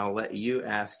 And I'll let you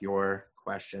ask your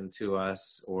question to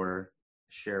us or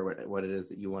share what it is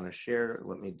that you want to share.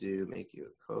 Let me make you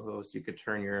a co-host. You could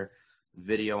turn your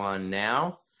video on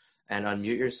now and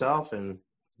unmute yourself, and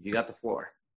you got the floor.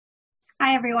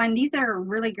 Hi, everyone. These are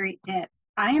really great tips.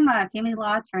 I am a family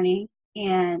law attorney,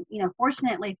 and,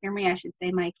 fortunately for me, I should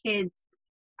say my kids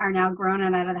are now grown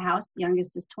and out of the house. The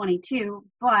youngest is 22,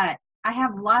 but I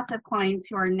have lots of clients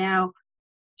who are now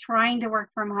trying to work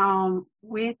from home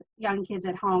with young kids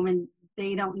at home, and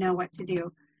they don't know what to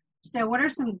do. So what are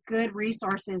some good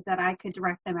resources that I could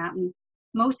direct them at? And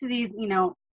most of these,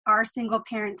 are single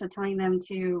parents, so telling them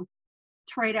to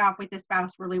trade off with a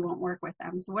spouse really won't work with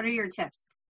them. So what are your tips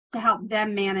to help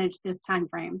them manage this time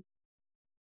frame?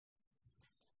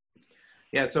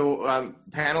 Yeah, so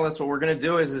panelists, what we're going to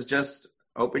do is just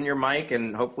open your mic,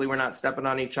 and hopefully we're not stepping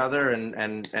on each other,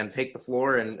 and take the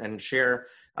floor and share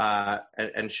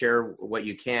what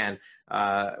you can.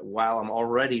 While I'm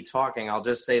already talking, I'll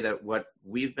just say that what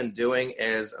we've been doing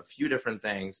is a few different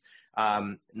things.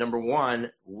 Number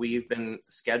one, we've been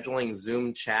scheduling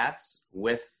Zoom chats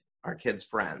with our kids'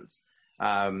 friends.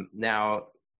 Now,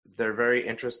 they're very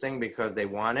interesting because they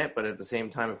want it, but at the same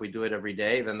time, if we do it every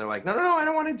day, then they're like, no, I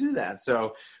don't want to do that.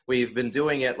 So we've been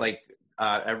doing it like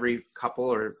every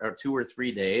couple or 2 or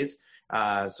 3 days.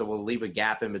 So we'll leave a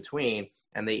gap in between,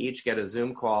 and they each get a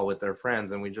Zoom call with their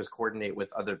friends, and we just coordinate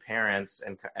with other parents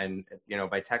and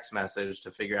by text message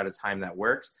to figure out a time that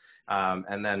works.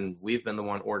 And then we've been the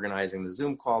one organizing the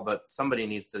Zoom call, but somebody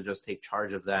needs to just take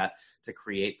charge of that to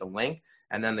create the link.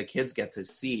 And then the kids get to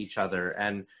see each other.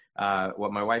 And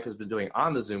what my wife has been doing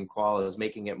on the Zoom call is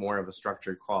making it more of a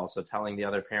structured call. So telling the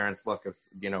other parents, look, if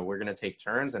we're going to take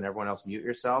turns, and everyone else mute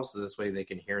yourselves, so this way they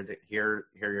can hear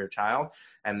your child.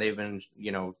 And they've been,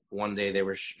 one day they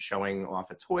were showing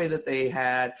off a toy that they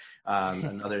had.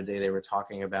 Another day they were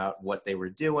talking about what they were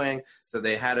doing. So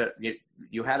they had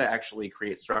you had to actually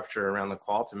create structure around the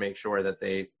call to make sure that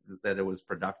that it was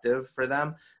productive for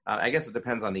them. I guess it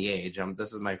depends on the age.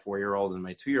 This is my 4-year-old and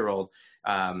my 2-year-old.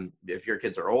 If your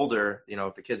kids are older,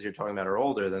 if the kids you're talking about are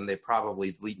older, then they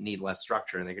probably need less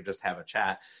structure, and they could just have a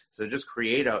chat. So just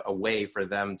create a way for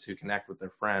them to connect with their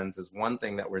friends is one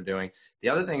thing that we're doing. The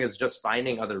other thing is just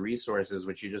finding other resources,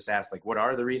 which you just asked, like, what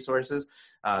are the resources?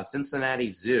 Cincinnati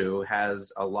Zoo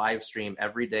has a live stream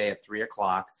every day at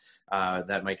 3:00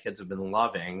 that my kids have been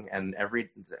loving, and every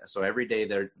day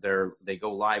they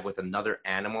go live with another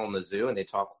animal in the zoo, and they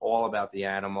talk all about the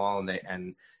animal,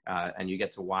 and you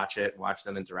get to watch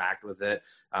them interact with it,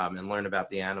 and learn about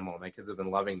the animal. My kids have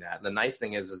been loving that. And the nice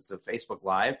thing is it's a Facebook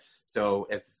Live, so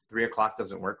if 3:00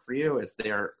 doesn't work for you, it's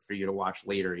there for you to watch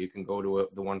later. You can go to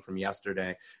the one from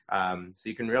yesterday, so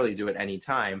you can really do it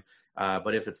anytime.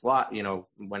 But if it's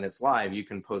when it's live, you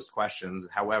can post questions.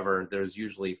 However, there's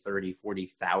usually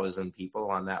 40,000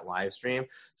 people on that live stream,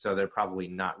 so they're probably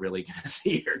not really going to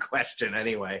see your question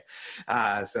anyway.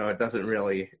 So it doesn't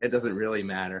really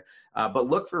matter. But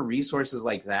look for resources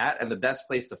like that, and the best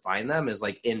place to find them is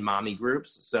like in mommy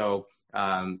groups. So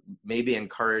maybe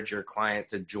encourage your client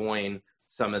to join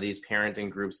some of these parenting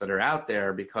groups that are out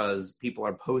there, because people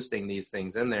are posting these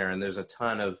things in there, and there's a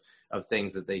ton of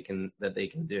things that they can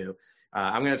do.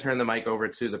 I'm going to turn the mic over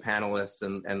to the panelists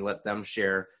and let them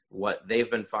share what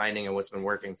they've been finding and what's been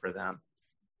working for them.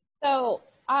 So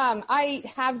I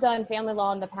have done family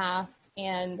law in the past,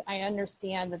 and I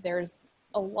understand that there's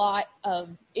a lot of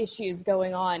issues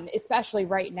going on, especially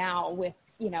right now with,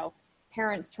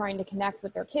 parents trying to connect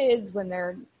with their kids when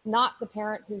they're not the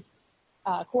parent who's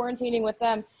quarantining with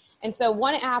them. And so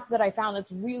one app that I found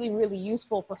that's really, really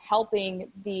useful for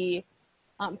helping the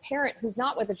parent who's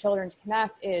not with the children to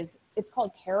connect it's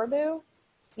called Caribou,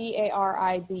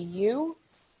 Caribu.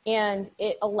 And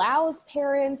it allows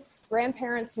parents,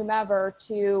 grandparents, whomever,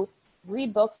 to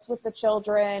read books with the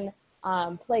children,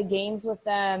 play games with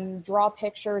them, draw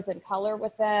pictures and color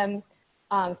with them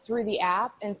through the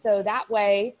app. And so that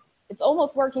way it's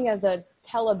almost working as a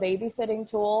tele-babysitting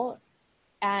tool.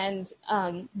 And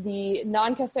the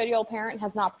non-custodial parent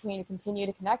has an opportunity to continue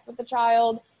to connect with the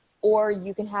child, or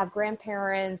you can have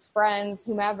grandparents, friends,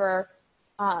 whomever,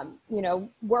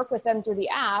 work with them through the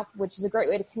app, which is a great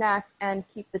way to connect and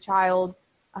keep the child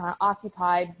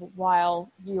occupied while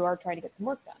you are trying to get some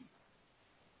work done.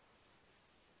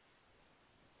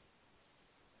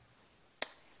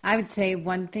 I would say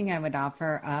one thing I would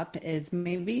offer up is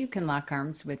maybe you can lock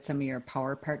arms with some of your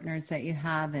power partners that you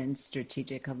have in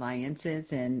strategic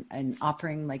alliances and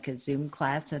offering like a Zoom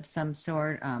class of some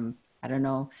sort. I don't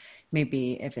know,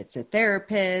 maybe if it's a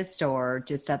therapist or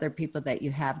just other people that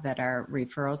you have that are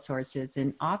referral sources,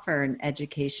 and offer an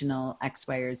educational X,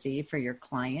 Y, or Z for your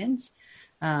clients.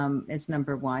 Is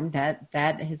number one.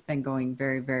 That has been going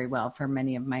very, very well for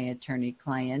many of my attorney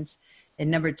clients. And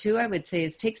number two, I would say,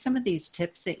 is take some of these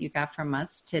tips that you got from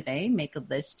us today, make a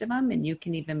list of them, and you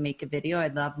can even make a video. I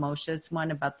love Moshe's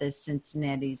one about the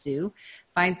Cincinnati Zoo.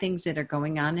 Find things that are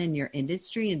going on in your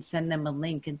industry and send them a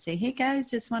link and say, hey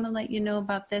guys, just want to let you know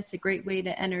about this. A great way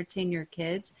to entertain your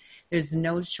kids. There's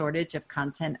no shortage of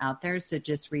content out there, so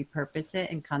just repurpose it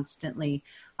and constantly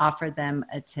offer them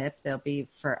a tip. They'll be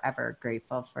forever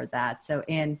grateful for that. So,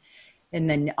 and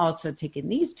then also taking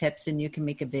these tips, and you can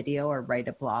make a video or write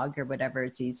a blog or whatever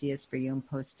is easiest for you and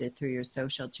post it through your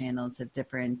social channels of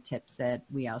different tips that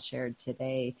we all shared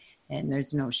today. And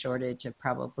there's no shortage of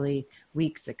probably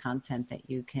weeks of content that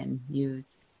you can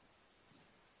use.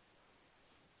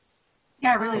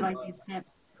 Yeah, I really like these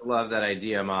tips. I love that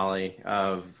idea, Molly,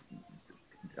 of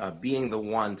being the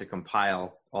one to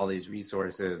compile all these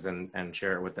resources and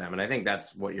share it with them. And I think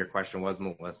that's what your question was,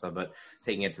 Melissa, but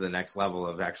taking it to the next level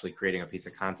of actually creating a piece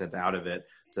of content out of it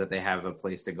so that they have a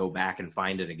place to go back and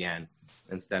find it again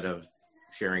instead of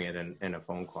sharing it in a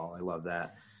phone call. I love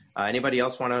that. Anybody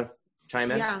else want to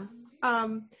chime in? Yeah.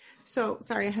 So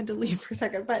sorry, I had to leave for a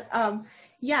second, but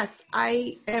yes,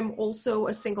 I am also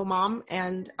a single mom.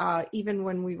 And even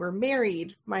when we were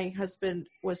married, my husband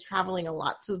was traveling a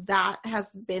lot. So that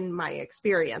has been my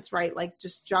experience, right? Like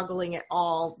just juggling it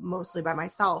all mostly by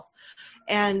myself.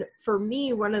 And for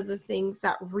me, one of the things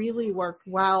that really worked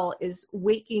well is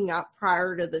waking up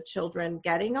prior to the children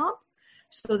getting up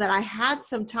so that I had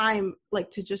some time like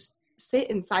to just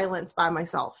sit in silence by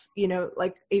myself. You know,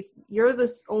 like if you're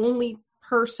the only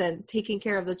person taking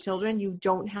care of the children, you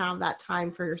don't have that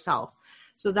time for yourself.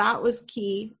 So that was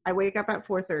key. I wake up at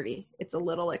 4:30. It's a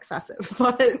little excessive,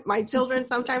 but my children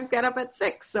sometimes get up at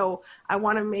 6. So I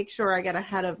want to make sure I get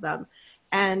ahead of them.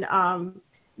 And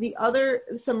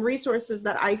some resources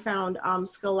that I found,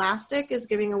 Scholastic is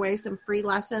giving away some free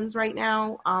lessons right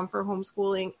now for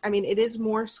homeschooling. I mean, it is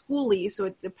more schooly, so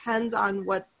it depends on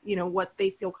what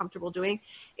they feel comfortable doing.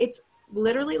 It's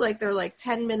literally like they're like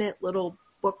 10-minute little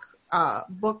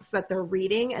books that they're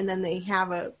reading, and then they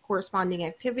have a corresponding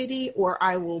activity, or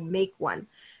I will make one.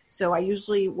 So I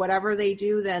usually, whatever they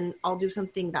do, then I'll do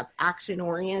something that's action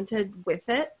oriented with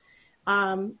it.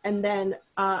 And then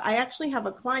I actually have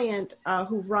a client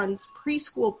who runs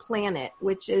Preschool Planet,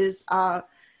 which is a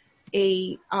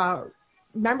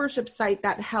membership site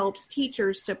that helps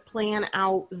teachers to plan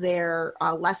out their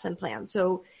lesson plan.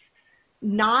 So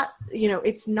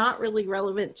it's not really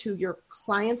relevant to your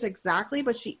clients exactly,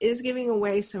 but she is giving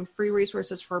away some free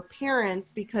resources for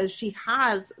parents because she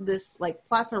has this like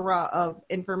plethora of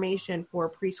information for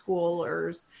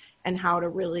preschoolers and how to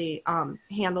really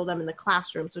handle them in the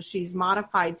classroom. So she's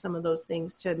modified some of those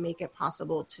things to make it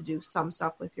possible to do some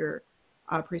stuff with your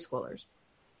preschoolers.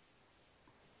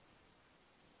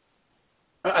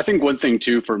 I think one thing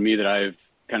too for me that I've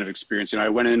kind of experienced, I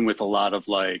went in with a lot of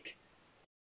like,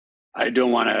 I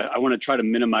want to try to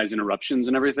minimize interruptions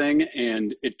and everything.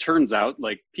 And it turns out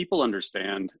like people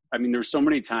understand. I mean, there's so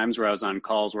many times where I was on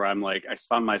calls where I'm like, I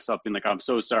found myself being like, I'm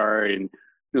so sorry. And,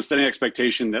 setting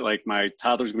expectation that like my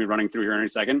toddler's gonna be running through here in any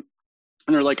second.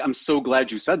 And they're like, I'm so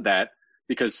glad you said that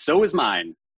because so is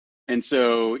mine. And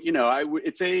so,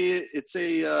 it's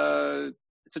a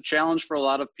challenge for a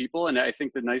lot of people. And I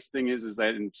think the nice thing is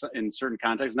that in certain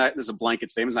contexts, this is a blanket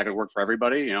statement, it's not going to work for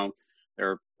everybody.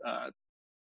 There are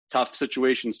tough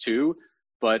situations too,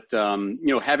 but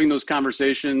having those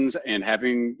conversations and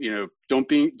having, don't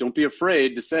be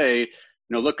afraid to say,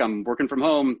 look, I'm working from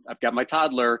home. I've got my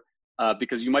toddler,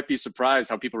 because you might be surprised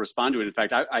how people respond to it. In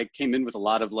fact, I came in with a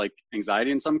lot of like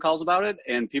anxiety in some calls about it,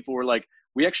 and people were like,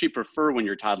 we actually prefer when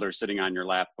your toddler is sitting on your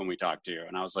lap when we talk to you.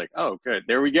 And I was like, oh, good.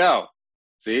 There we go.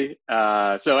 See?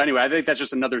 So anyway, I think that's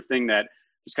just another thing that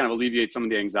just kind of alleviates some of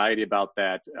the anxiety about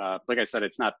that. Like I said,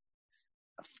 it's not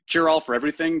a cure-all for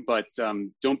everything, but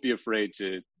don't be afraid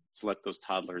to let those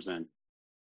toddlers in.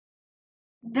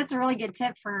 That's a really good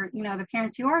tip for, the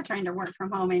parents who are trying to work from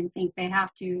home and think they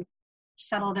have to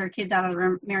shuttle their kids out of the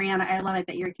room. Mariana, I love it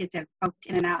that your kids have poked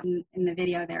in and out in the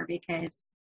video there because,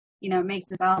 it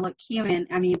makes us all look human.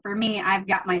 I mean, for me, I've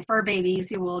got my fur babies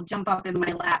who will jump up in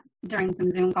my lap during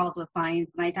some Zoom calls with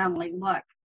clients, and I tell them, like, look,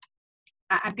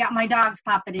 I've got my dogs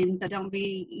popping in, so don't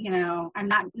be, I'm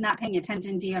not paying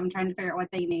attention to you. I'm trying to figure out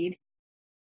what they need.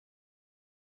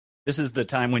 This is the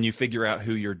time when you figure out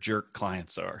who your jerk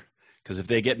clients are. Because if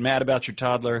they get mad about your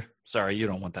toddler, sorry, you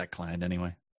don't want that client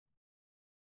anyway.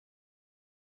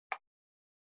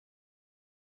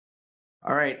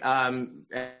 All right.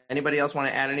 Anybody else want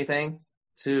to add anything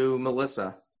to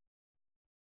Melissa?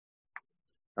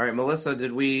 All right, Melissa,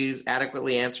 did we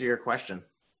adequately answer your question?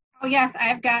 Oh, yes,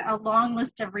 I've got a long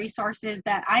list of resources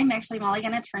that I'm actually, Molly,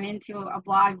 going to turn into a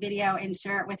blog video and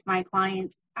share it with my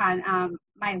clients on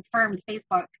my firm's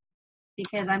Facebook,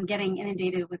 because I'm getting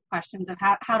inundated with questions of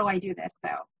how do I do this. So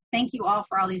thank you all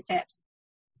for all these tips.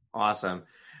 Awesome.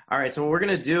 All right, so what we're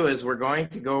going to do is we're going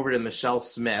to go over to Michelle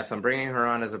Smith. I'm bringing her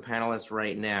on as a panelist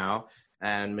right now.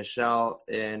 And Michelle,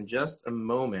 in just a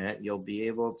moment, you should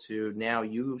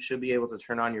be able to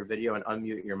turn on your video and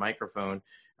unmute your microphone.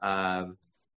 Melissa,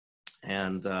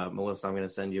 I'm going to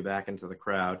send you back into the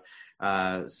crowd.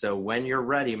 So when you're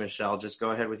ready, Michelle, just go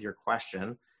ahead with your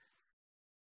question.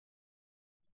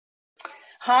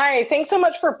 Hi, thanks so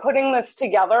much for putting this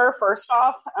together, first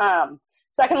off.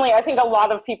 Secondly, I think a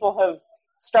lot of people have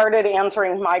started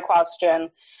answering my question.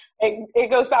 It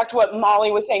goes back to what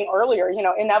Molly was saying earlier. You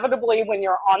know, inevitably when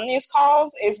you're on these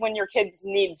calls is when your kids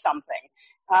need something.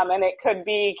 And it could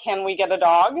be, can we get a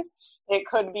dog? It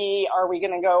could be, are we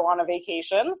going to go on a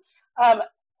vacation?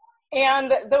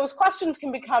 And those questions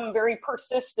can become very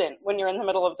persistent when you're in the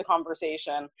middle of the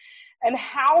conversation. And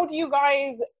how do you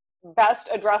guys best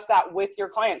address that with your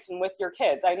clients and with your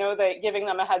kids? I know that giving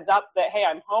them a heads up that, hey,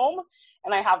 I'm home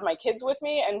and I have my kids with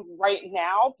me. And right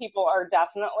now, people are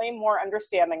definitely more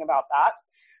understanding about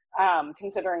that,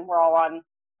 considering we're all on,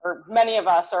 or many of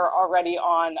us are already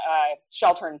on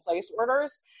shelter-in-place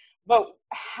orders. But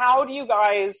how do you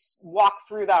guys walk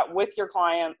through that with your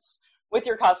clients, with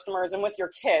your customers, and with your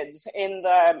kids in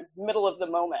the middle of the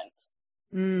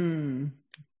moment?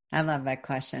 I love that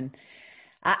question.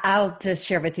 I'll just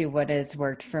share with you what has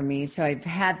worked for me. So I've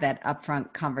had that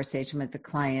upfront conversation with the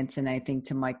clients. And I think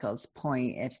to Michael's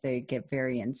point, if they get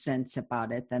very incensed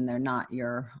about it, then they're not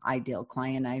your ideal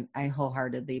client. I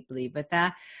wholeheartedly believe with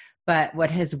that. But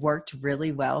what has worked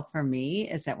really well for me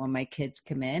is that when my kids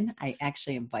come in, I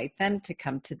actually invite them to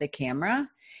come to the camera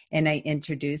and I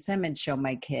introduce them and show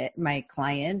my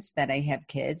clients that I have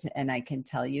kids. And I can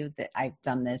tell you that I've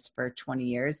done this for 20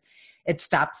 years. It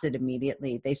stops it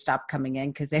immediately. They stop coming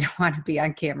in because they don't want to be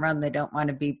on camera and they don't want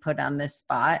to be put on this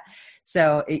spot.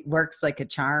 So it works like a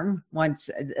charm. Once,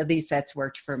 at least that's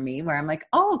worked for me, where I'm like,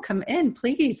 oh, come in,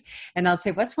 please. And I'll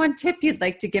say, what's one tip you'd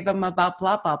like to give them about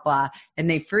blah, blah, blah. And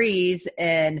they freeze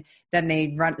and then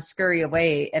they scurry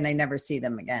away and I never see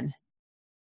them again.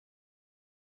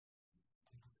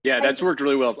 Yeah, that's worked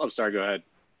really well. I'm sorry, go ahead.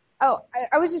 Oh,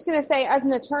 I was just going to say, as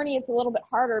an attorney, it's a little bit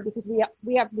harder because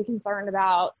we have to be concerned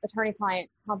about attorney-client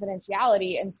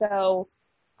confidentiality. And so,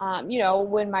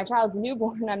 when my child's a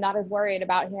newborn, I'm not as worried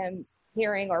about him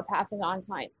hearing or passing on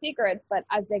client secrets. But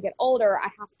as they get older, I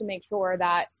have to make sure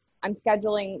that I'm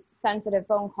scheduling sensitive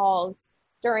phone calls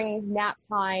during nap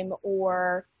time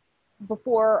or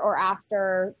before or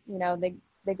after, they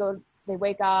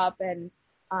wake up, and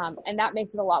that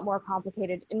makes it a lot more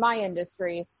complicated in my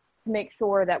industry to make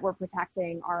sure that we're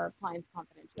protecting our clients'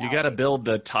 confidentiality. You got to build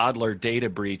the toddler data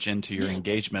breach into your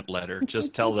engagement letter.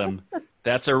 Just tell them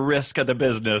that's a risk of the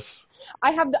business.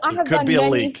 I have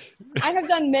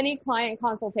done many client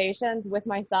consultations with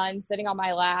my son sitting on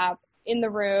my lap in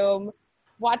the room,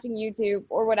 watching YouTube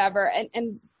or whatever.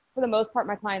 And for the most part,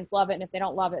 my clients love it. And if they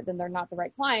don't love it, then they're not the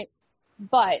right client.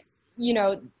 But,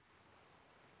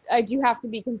 I do have to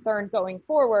be concerned going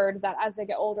forward that as they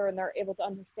get older and they're able to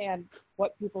understand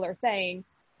what people are saying,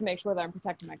 to make sure that I'm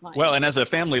protecting my clients. Well, and as a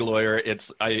family lawyer,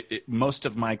 most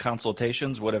of my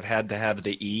consultations would have had to have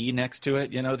the E next to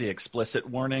it, the explicit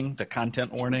warning, the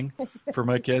content warning for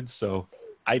my kids. So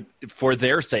for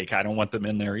their sake, I don't want them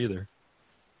in there either.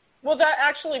 Well, that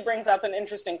actually brings up an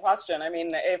interesting question. I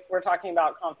mean, if we're talking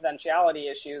about confidentiality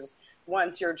issues,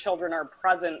 once your children are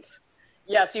present,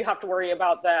 yes, you have to worry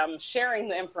about them sharing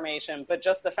the information, but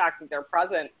just the fact that they're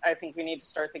present, I think we need to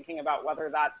start thinking about whether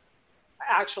that's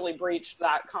actually breached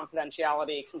that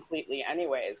confidentiality completely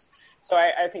anyways. So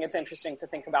I think it's interesting to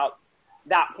think about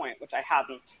that point, which I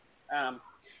hadn't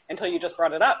until you just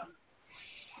brought it up,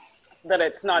 that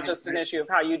it's not just an issue of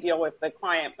how you deal with the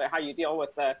client, but how you deal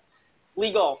with the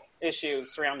legal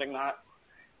issues surrounding that.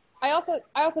 I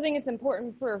also think it's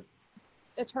important for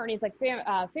attorneys, like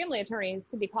family attorneys,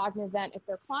 to be cognizant if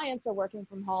their clients are working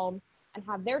from home and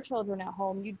have their children at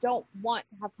home. You don't want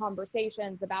to have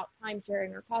conversations about time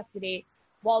sharing or custody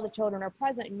while the children are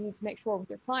present. You need to make sure with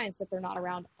your clients that they're not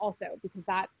around also, because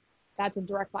that's a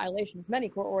direct violation of many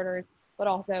court orders, but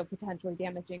also potentially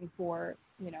damaging for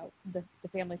the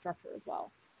family structure as well.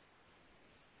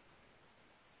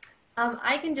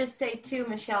 I can just say too,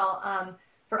 Michelle,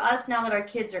 for us now that our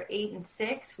kids are 8 and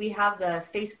 6, we have the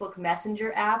Facebook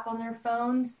Messenger app on their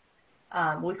phones.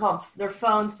 We call them their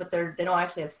phones, but they don't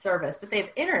actually have service, but they have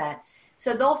internet.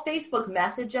 So they'll Facebook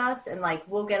message us, and like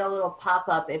we'll get a little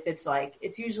pop-up if it's like,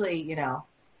 it's usually,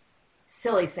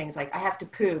 silly things like I have to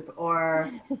poop or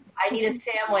I need a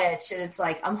sandwich, and it's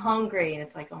like I'm hungry, and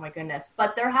it's like, oh my goodness.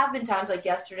 But there have been times like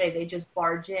yesterday they just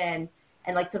barge in,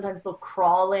 and like sometimes they'll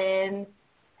crawl in,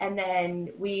 and then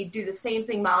we do the same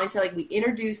thing Molly said, like we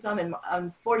introduce them, and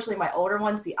unfortunately my older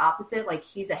one's the opposite. Like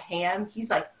he's a ham, he's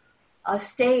like a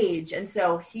stage, and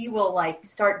so he will like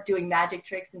start doing magic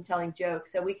tricks and telling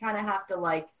jokes. So we kind of have to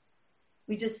like,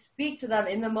 we just speak to them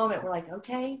in the moment. We're like,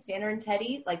 okay, Sandra and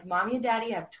Teddy, like mommy and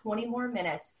daddy have 20 more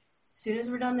minutes. As soon as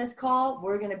we're done this call,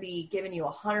 we're going to be giving you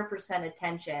 100%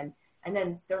 attention. And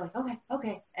then they're like,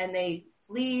 okay. And they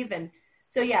leave. And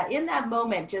so, yeah, in that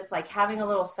moment, just like having a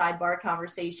little sidebar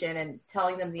conversation and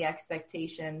telling them the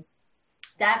expectation,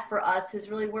 that for us has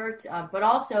really worked. But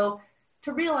also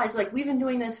to realize like we've been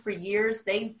doing this for years.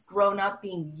 They've grown up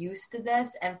being used to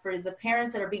this. And for the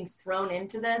parents that are being thrown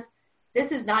into this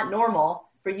is not normal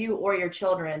for you or your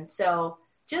children. So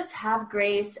just have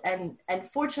grace. And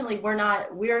fortunately, we're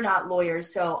not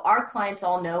lawyers. So our clients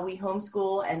all know we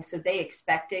homeschool. And so they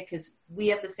expect it because we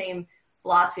have the same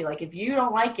philosophy. Like if you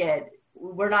don't like it,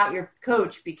 we're not your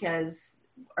coach because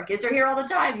our kids are here all the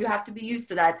time. You have to be used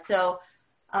to that. So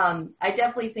I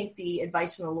definitely think the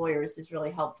advice from the lawyers is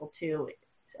really helpful too,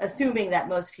 assuming that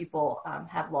most people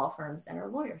have law firms and are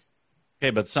lawyers. Okay,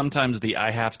 but sometimes the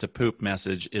I have to poop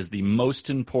message is the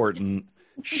most important,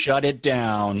 shut it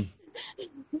down,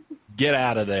 get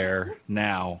out of there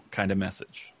now kind of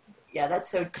message. Yeah, that's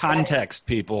so context,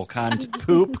 people.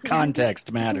 Poop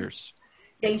context matters.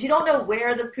 Yeah, you don't know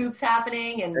where the poop's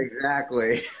happening. And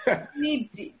exactly.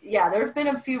 There's been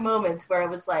a few moments where it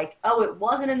was like, oh, it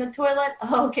wasn't in the toilet?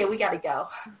 Oh, okay, we got to go.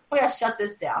 We got to shut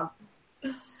this down.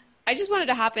 I just wanted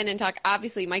to hop in and talk.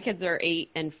 Obviously, my kids are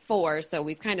 8 and 4, so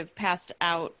we've kind of passed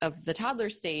out of the toddler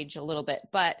stage a little bit.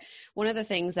 But one of the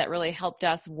things that really helped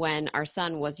us when our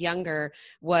son was younger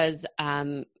was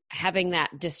having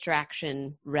that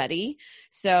distraction ready.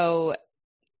 So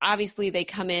obviously they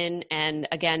come in, and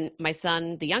again, my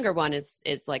son, the younger one, is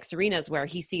like Serena's, where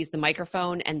he sees the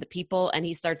microphone and the people and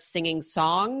he starts singing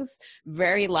songs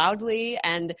very loudly.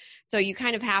 And so you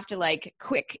kind of have to like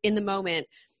quick in the moment,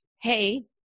 hey,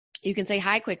 you can say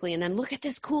hi quickly and then look at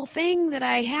this cool thing that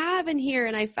I have in here,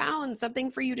 and I found something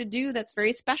for you to do that's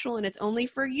very special and it's only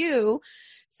for you.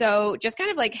 So just kind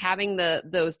of like having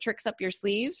those tricks up your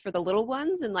sleeves for the little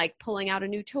ones, and like pulling out a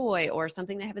new toy or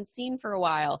something they haven't seen for a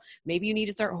while. Maybe you need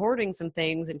to start hoarding some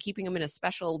things and keeping them in a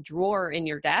special drawer in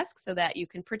your desk so that you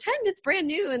can pretend it's brand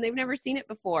new and they've never seen it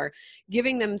before.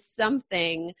 Giving them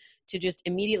something to just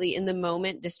immediately in the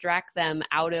moment distract them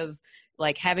out of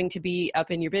like having to be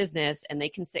up in your business, and they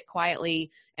can sit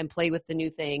quietly and play with the new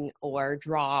thing or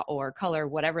draw or color,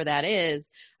 whatever that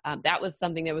is. That was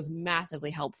something that was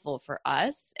massively helpful for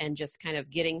us, and just kind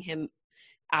of getting him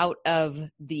out of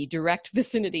the direct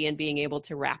vicinity and being able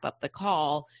to wrap up the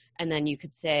call. And then you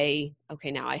could say, okay,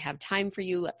 now I have time for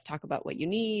you. Let's talk about what you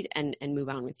need and move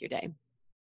on with your day.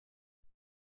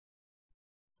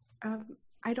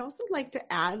 I'd also like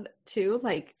to add too,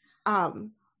 like,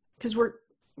 because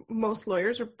most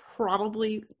lawyers are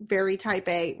probably very type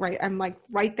A, right? I'm like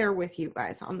right there with you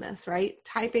guys on this, right?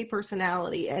 Type A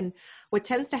personality. And what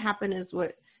tends to happen is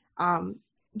do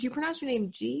you pronounce your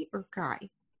name G or Guy?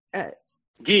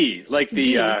 Ghee, like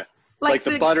the, Ghee. like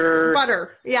the butter.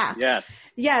 Butter, yeah.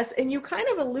 Yes. And you kind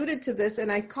of alluded to this,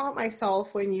 and I caught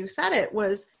myself when you said it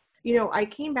was, I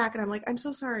came back and I'm like, I'm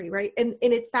so sorry, right? And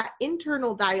it's that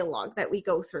internal dialogue that we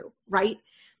go through, right?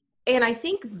 And I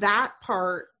think that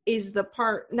part is the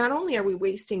part, not only are we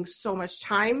wasting so much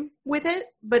time with it,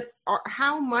 but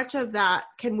how much of that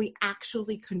can we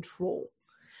actually control,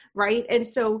 right? And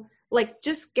so like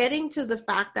just getting to the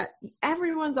fact that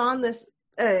everyone's on this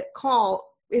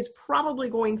call is probably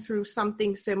going through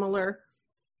something similar.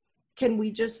 Can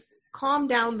we just calm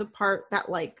down the part that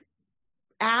like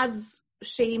adds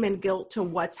shame and guilt to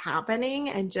what's happening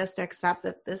and just accept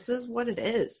that this is what it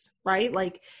is, right?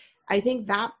 Like, I think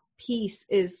that piece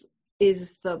is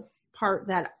the part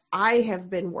that I have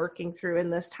been working through in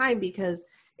this time, because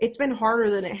it's been harder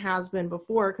than it has been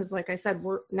before. Because like I said,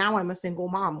 now I'm a single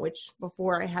mom, which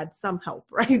before I had some help,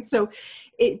 right? So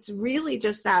it's really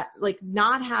just that, like,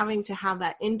 not having to have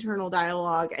that internal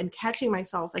dialogue and catching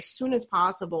myself as soon as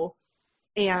possible.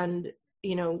 And,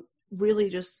 really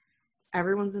just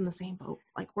everyone's in the same boat.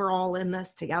 Like, we're all in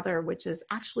this together, which is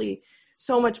actually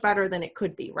so much better than it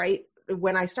could be, right?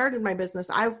 when I started my business,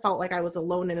 I felt like I was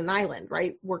alone in an island,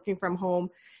 right? Working from home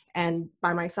and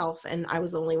by myself, and I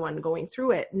was the only one going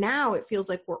through it. Now it feels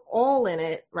like we're all in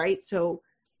it, right? So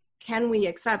can we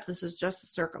accept this is just a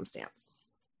circumstance?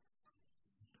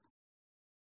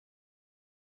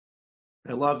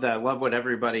 I love that. I love what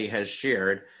everybody has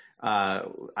shared.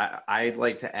 I'd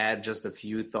like to add just a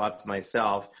few thoughts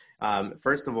myself.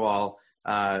 First of all,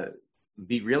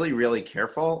 be really, really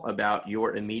careful about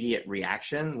your immediate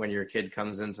reaction when your kid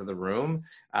comes into the room,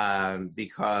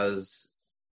 because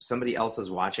somebody else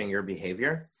is watching your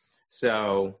behavior.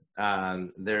 So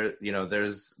there's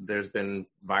been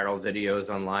viral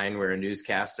videos online where a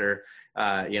newscaster,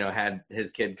 had his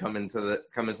kid come into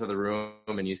the room,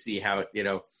 and you see how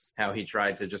he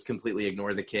tried to just completely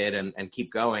ignore the kid and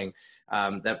keep going.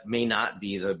 That may not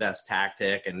be the best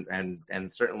tactic,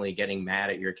 and certainly getting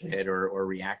mad at your kid or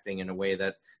reacting in a way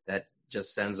that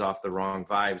just sends off the wrong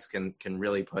vibes can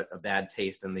really put a bad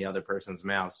taste in the other person's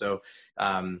mouth. So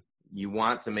you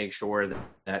want to make sure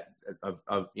that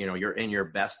you're in your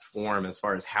best form as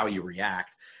far as how you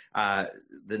react.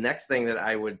 The next thing that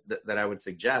I would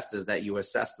suggest is that you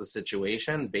assess the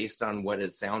situation based on what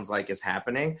it sounds like is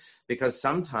happening, because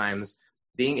sometimes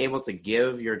being able to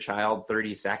give your child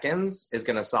 30 seconds is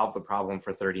going to solve the problem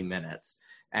for 30 minutes.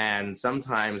 And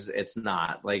sometimes it's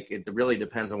not. Like, it really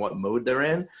depends on what mode they're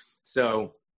in.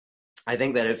 So I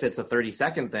think that if it's a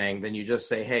 30-second thing, then you just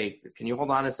say, hey, can you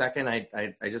hold on a second? I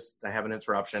have an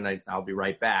interruption. I'll be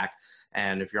right back.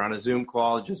 And if you're on a Zoom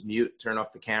call, just mute, turn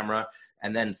off the camera,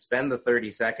 and then spend the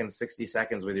 30 seconds, 60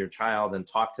 seconds with your child and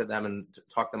talk to them and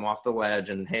talk them off the ledge.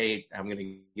 And, hey, I'm going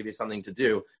to give you something to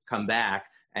do. Come back.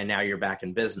 And now you're back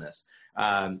in business.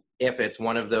 If it's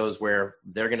one of those where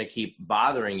they're going to keep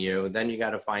bothering you, then you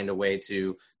got to find a way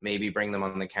to maybe bring them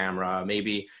on the camera.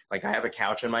 Maybe, like, I have a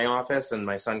couch in my office, and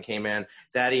my son came in,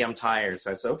 Daddy, I'm tired.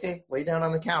 So I said, okay, lay down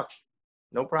on the couch.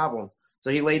 No problem.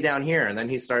 So he laid down here, and then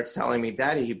he starts telling me,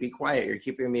 Daddy, you be quiet. You're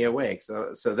keeping me awake.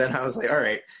 So then I was like, all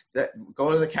right,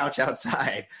 go to the couch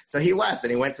outside. So he left,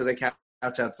 and he went to the couch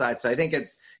outside. So I think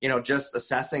it's, just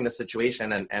assessing the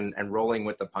situation and rolling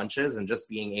with the punches and just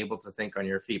being able to think on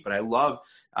your feet. But I love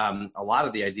a lot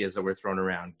of the ideas that were thrown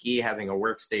around. Guy having a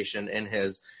workstation in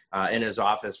his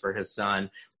office for his son.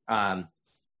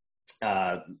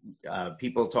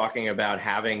 People talking about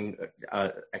having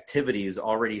activities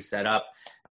already set up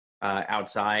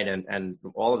outside, and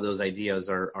all of those ideas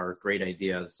are great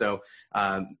ideas. So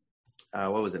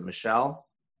what was it, Michelle?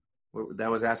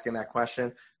 That was asking that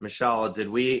question. Michelle, did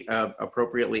we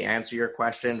appropriately answer your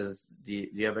question? Do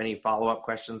you have any follow-up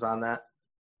questions on that?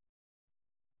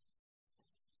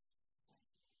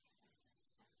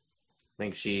 I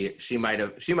think she might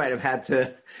have had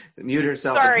to mute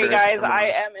herself. Sorry, guys,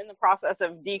 I am in the process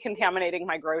of decontaminating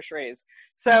my groceries.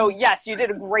 So yes, you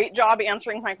did a great job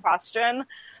answering my question.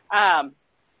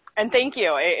 And thank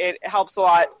you. It helps a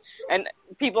lot. And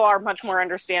people are much more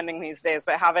understanding these days,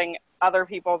 but having other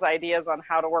people's ideas on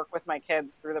how to work with my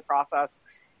kids through the process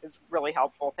is really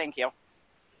helpful. Thank you.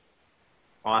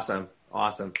 Awesome. All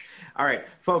right,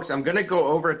 folks, I'm going to go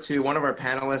over to one of our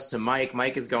panelists, to Mike.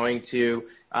 Mike is going to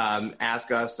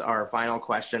ask us our final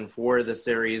question for the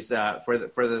series, for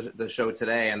the show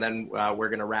today, and then we're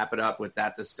going to wrap it up with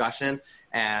that discussion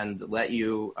and let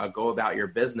you go about your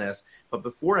business. But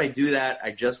before I do that,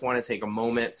 I just want to take a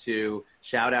moment to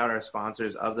shout out our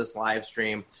sponsors of this live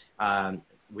stream.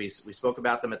 We spoke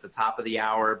about them at the top of the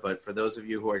hour, but for those of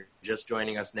you who are just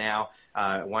joining us now,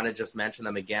 I want to just mention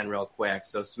them again real quick.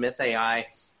 So Smith AI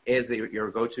is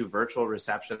your go-to virtual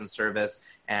reception service,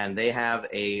 and they have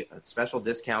a special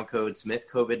discount code, Smith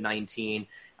COVID-19,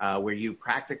 where you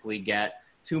practically get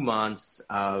 2 months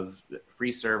of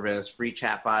free service, free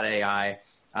chatbot AI,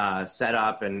 set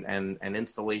up and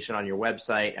installation on your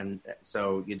website. And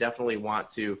so you definitely want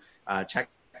to check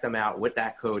them out with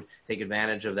that code, take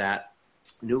advantage of that.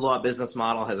 New Law Business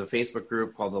Model has a Facebook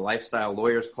group called the Lifestyle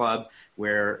Lawyers Club,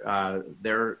 where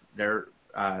they're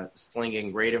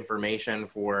slinging great information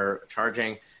for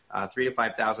charging $3,000 to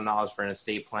 $5,000 for an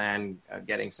estate plan,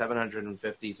 getting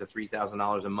 $750 to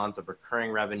 $3,000 a month of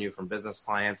recurring revenue from business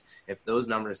clients. If those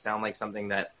numbers sound like something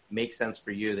that makes sense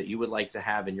for you, that you would like to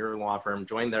have in your law firm,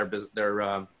 join their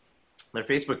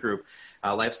Facebook group,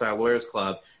 Lifestyle Lawyers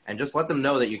Club, and just let them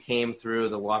know that you came through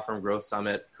the Law Firm Growth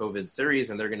Summit COVID series,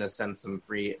 and they're going to send some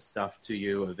free stuff to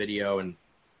you, a video and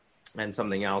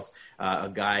something else, a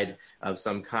guide of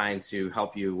some kind to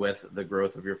help you with the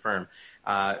growth of your firm.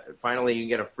 Finally, you can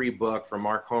get a free book from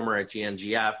Mark Homer at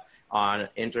GNGF on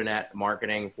internet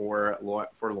marketing for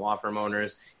law firm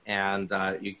owners, and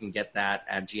you can get that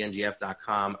at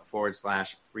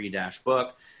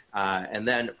gngf.com/free-book. And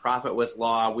then Profit with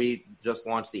Law, we just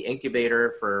launched the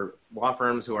incubator for law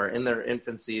firms who are in their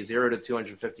infancy, 0 to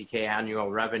 250K annual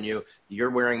revenue. You're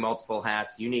wearing multiple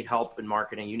hats. You need help in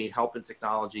marketing. You need help in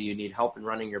technology. You need help in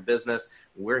running your business.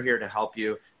 We're here to help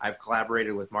you. I've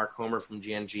collaborated with Mark Homer from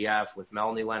GNGF, with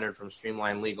Melanie Leonard from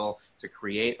Streamline Legal to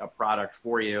create a product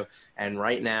for you. And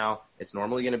right now, it's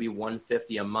normally going to be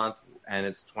 $150 a month, and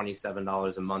it's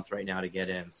 $27 a month right now to get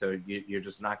in. So you're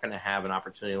just not going to have an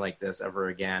opportunity like this ever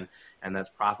again. And that's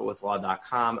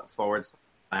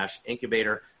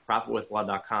profitwithlaw.com/incubator,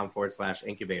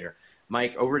 profitwithlaw.com/incubator.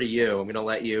 Mike, over to you. I'm going to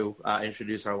let you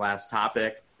introduce our last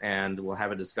topic, and we'll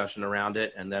have a discussion around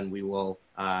it, and then we'll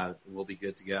be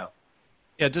good to go.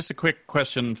 Yeah, just a quick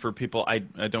question for people. I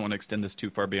don't want to extend this too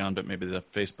far beyond, but maybe the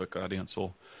Facebook audience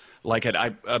will like it.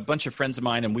 A bunch of friends of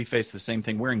mine, and we face the same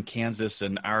thing. We're in Kansas,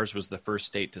 and ours was the first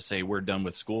state to say we're done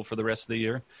with school for the rest of the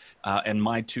year. And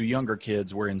my two younger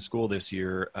kids were in school this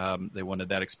year. They wanted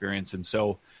that experience, and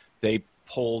so they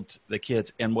pulled the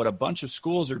kids. And what a bunch of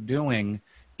schools are doing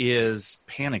is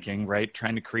panicking, right?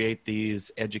 Trying to create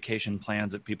these education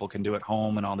plans that people can do at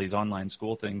home and all these online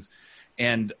school things.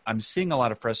 And I'm seeing a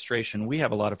lot of frustration. We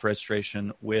have a lot of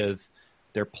frustration with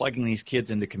they're plugging these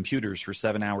kids into computers for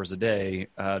 7 hours a day,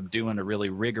 doing a really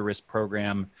rigorous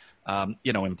program. Some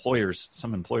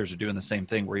employers are doing the same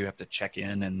thing where you have to check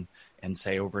in and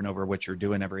say over and over what you're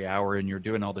doing every hour, and you're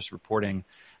doing all this reporting.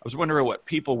 I was wondering what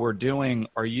people were doing.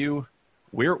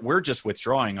 We're just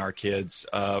withdrawing our kids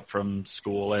from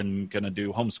school and going to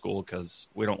do homeschool because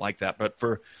we don't like that. But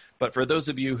for those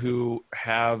of you who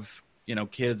have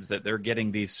kids that they're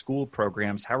getting these school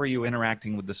programs, how are you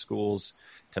interacting with the schools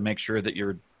to make sure that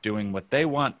you're doing what they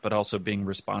want, but also being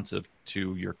responsive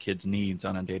to your kids' needs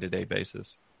on a day-to-day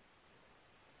basis?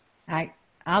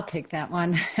 I'll take that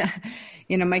one.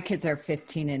 My kids are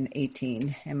 15 and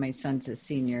 18, and my son's a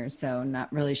senior, so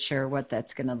not really sure what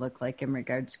that's going to look like in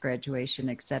regards to graduation,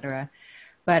 et cetera.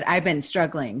 But I've been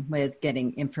struggling with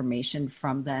getting information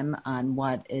from them on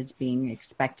what is being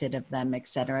expected of them, et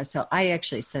cetera. So I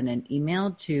actually sent an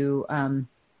email to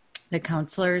the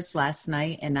counselors last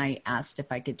night, and I asked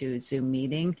if I could do a Zoom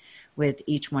meeting with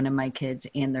each one of my kids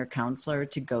and their counselor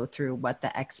to go through what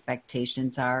the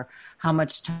expectations are, how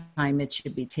much time it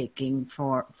should be taking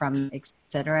from, et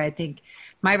cetera. I think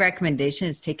my recommendation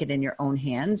is take it in your own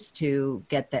hands to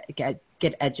get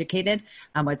educated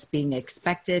on what's being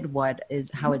expected,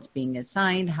 how it's being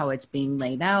assigned, how it's being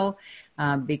laid out.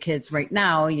 Because right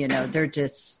now,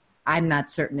 I'm not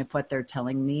certain if what they're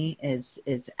telling me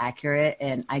is accurate.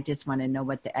 And I just want to know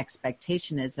what the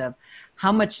expectation is of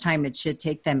how much time it should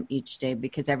take them each day.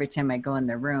 Because every time I go in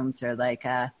their rooms, they're like,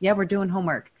 yeah, we're doing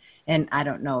homework. And I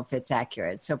don't know if it's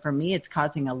accurate. So for me, it's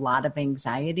causing a lot of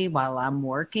anxiety while I'm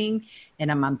working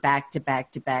and I'm on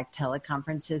back-to-back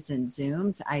teleconferences and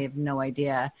Zooms. I have no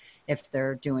idea if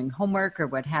they're doing homework or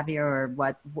what have you, or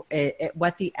what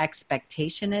the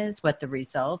expectation is, what the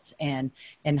results, and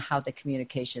how the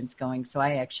communication's going. So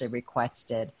I actually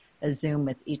requested a Zoom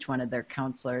with each one of their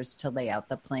counselors to lay out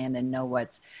the plan and know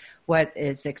what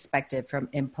is expected from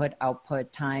input,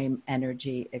 output, time,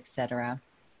 energy, et cetera.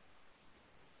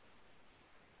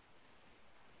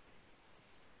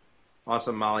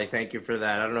 Awesome, Molly. Thank you for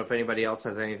that. I don't know if anybody else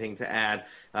has anything to add.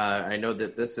 I know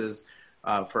that this is,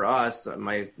 for us,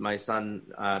 my son,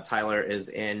 Tyler, is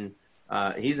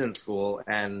he's in school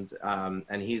and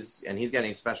he's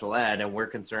getting special ed, and we're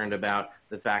concerned about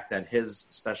the fact that his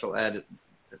special ed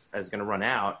is going to run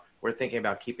out. We're thinking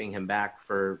about keeping him back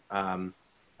for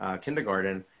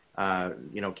kindergarten,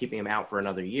 keeping him out for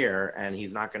another year, and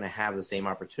he's not going to have the same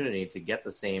opportunity to get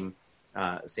the same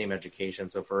education.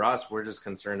 So for us, we're just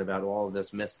concerned about all of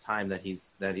this missed time that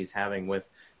he's having with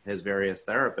his various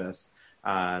therapists.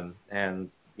 And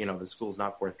the school's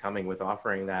not forthcoming with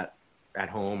offering that at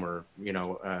home or,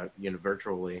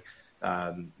 virtually.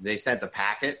 They sent a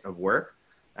packet of work,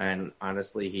 and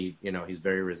honestly, he's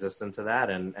very resistant to that.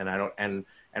 And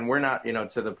we're not,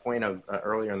 to the point of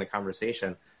earlier in the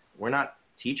conversation, we're not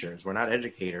teachers, we're not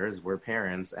educators, we're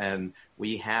parents, and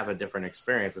we have a different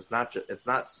experience. It's not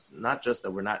just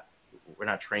that we're not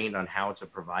trained on how to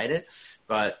provide it,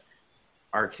 but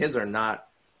our kids are not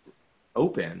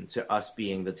open to us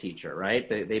being the teacher, right?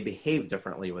 They behave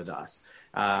differently with us.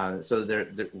 So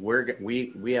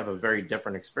we have a very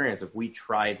different experience if we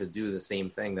try to do the same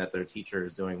thing that their teacher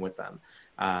is doing with them.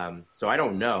 So I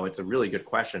don't know. It's a really good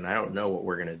question. I don't know what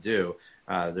we're going to do.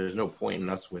 There's no point in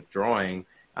us withdrawing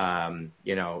from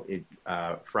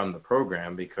the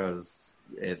program, because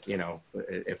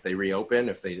if they reopen,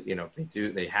 if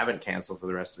they haven't canceled for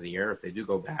the rest of the year, if they do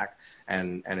go back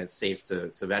and it's safe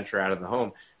to venture out of the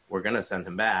home, we're going to send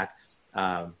him back.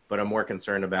 but I'm more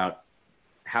concerned about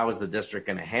how is the district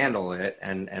going to handle it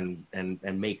and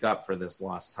make up for this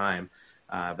lost time.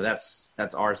 But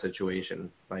that's our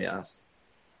situation by us.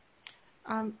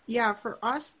 Yeah, for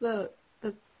us,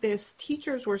 these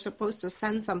teachers were supposed to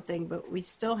send something, but we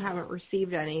still haven't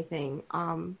received anything.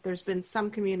 There's been some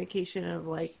communication of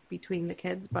between the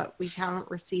kids, but we haven't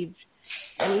received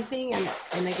anything.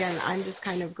 And again, I'm just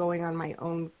kind of going on my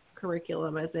own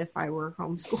curriculum as if I were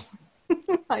homeschooling.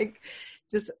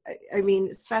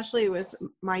 Especially with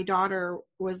my daughter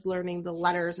was learning the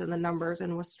letters and the numbers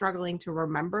and was struggling to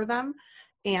remember them.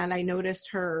 And I noticed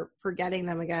her forgetting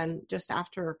them again just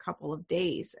after a couple of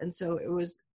days. And so it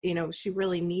was, she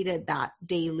really needed that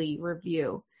daily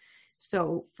review.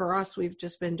 So for us, we've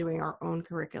just been doing our own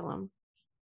curriculum.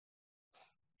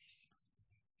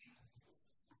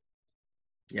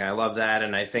 Yeah, I love that.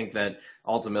 And I think that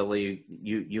ultimately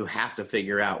you have to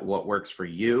figure out what works for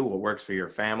you, what works for your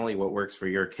family, what works for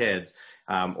your kids.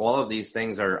 All of these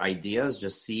things are ideas,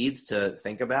 just seeds to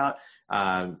think about.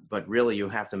 But really you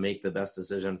have to make the best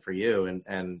decision for you.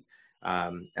 And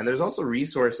there's also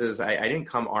resources. I didn't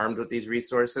come armed with these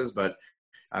resources, but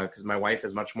because my wife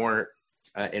is much more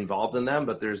involved in them,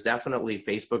 but there's definitely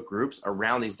Facebook groups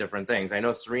around these different things. I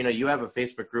know, Serena, you have a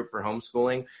Facebook group for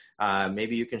homeschooling.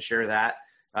 Maybe you can share that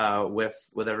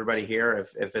with everybody here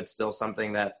if it's still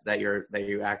something that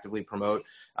you actively promote.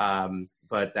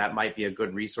 But that might be a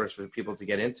good resource for people to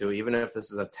get into, even if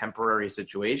this is a temporary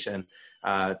situation,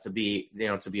 to be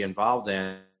involved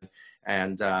in.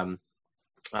 And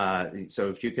so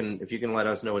if you can let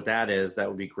us know what that is, that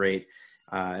would be great.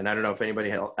 And I don't know if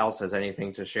anybody else has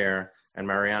anything to share. And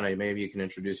Mariana, maybe you can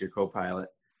introduce your co-pilot.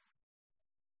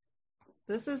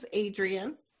 This is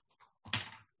Adrian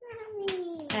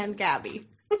and Gabby.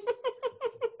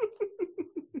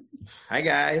 Hi,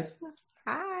 guys.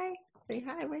 Hi. Say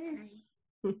hi, wave.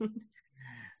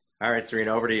 All right,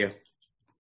 Serena, over to you.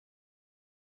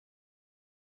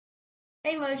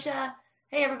 Hey, Moshe.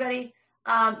 Hey, everybody.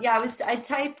 I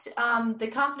typed the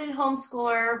Confident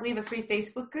Homeschooler. We have a free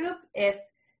Facebook group. If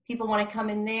people want to come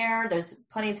in there, there's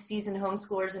plenty of seasoned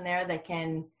homeschoolers in there that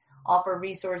can offer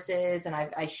resources, and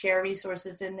I share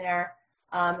resources in there.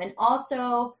 And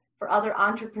also for other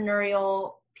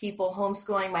entrepreneurial people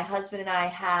homeschooling, my husband and I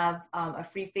have a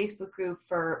free Facebook group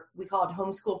we call it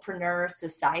Homeschoolpreneur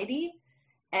Society.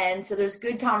 And so there's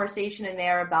good conversation in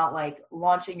there about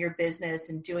launching your business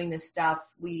and doing this stuff.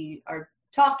 We are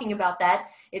talking about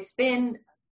that. It's been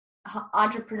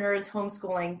entrepreneurs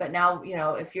homeschooling, but now,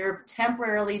 if you're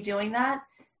temporarily doing that,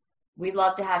 we'd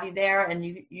love to have you there. And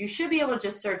you should be able to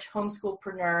just search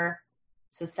Homeschoolpreneur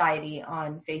Society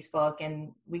on Facebook,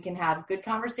 and we can have good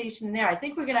conversation in there. I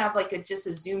think we're going to have just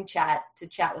a Zoom chat to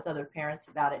chat with other parents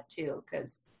about it too,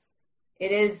 because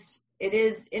it is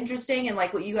interesting. And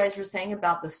what you guys were saying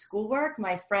about the schoolwork,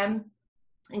 my friend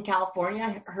in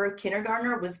California, her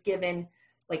kindergartner was given,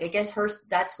 I guess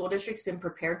that school district's been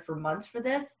prepared for months for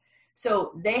this.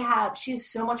 So she has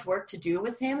so much work to do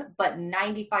with him, but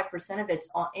 95% of it's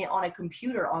on a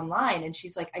computer online. And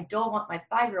she's like, I don't want my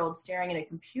 5-year-old staring at a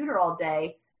computer all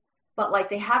day. But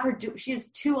they have her she has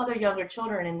 2 other younger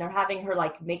children, and they're having her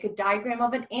make a diagram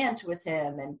of an ant with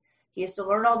him. And he has to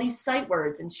learn all these sight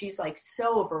words. And she's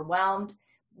so overwhelmed.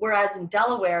 Whereas in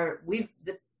Delaware,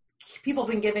 people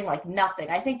have been giving nothing.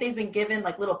 I think they've been given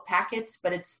little packets,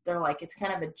 but it's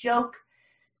kind of a joke.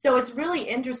 So it's really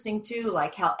interesting too,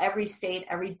 how every state,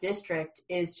 every district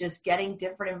is just getting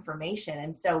different information.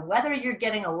 And so whether you're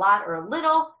getting a lot or a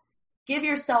little, give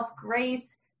yourself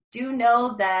grace. Do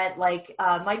know that,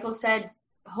 Michael said,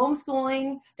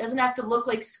 homeschooling doesn't have to look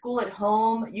like school at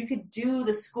home. You could do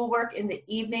the schoolwork in the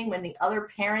evening when the other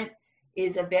parent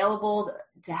is available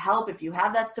to help if you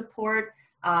have that support.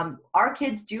 Our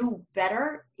kids do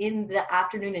better in the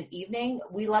afternoon and evening.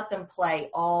 We let them play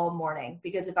all morning,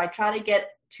 because if I try to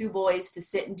get 2 boys to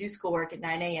sit and do schoolwork at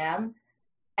 9 a.m.,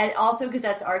 and also because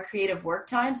that's our creative work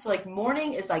time. So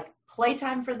morning is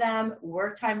playtime for them,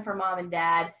 work time for mom and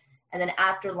dad. And then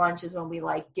after lunch is when we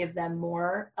give them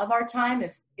more of our time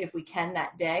if we can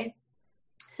that day.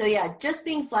 So yeah, just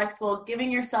being flexible,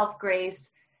 giving yourself grace,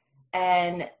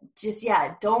 and just,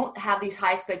 don't have these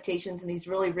high expectations and these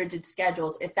really rigid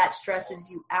schedules if that stresses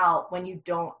you out when you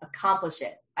don't accomplish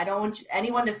it. I don't want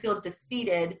anyone to feel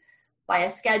defeated by a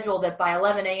schedule that by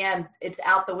 11 a.m. it's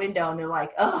out the window and they're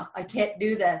like, oh, I can't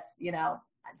do this,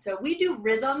 So we do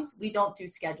rhythms. We don't do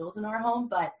schedules in our home,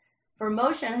 but for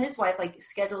Moshe and his wife,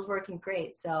 schedule's working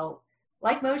great. So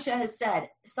like Moshe has said,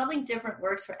 something different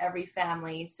works for every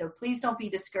family. So please don't be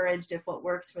discouraged if what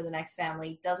works for the next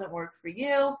family doesn't work for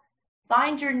you.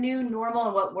 Find your new normal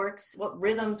and what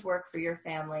rhythms work for your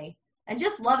family. and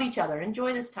just love each other.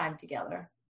 Enjoy this time together.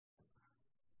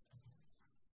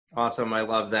 Awesome. I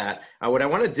love that. What I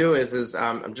want to do is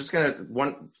I'm just going to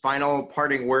one final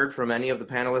parting word from any of the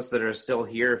panelists that are still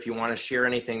here. If you want to share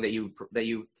anything that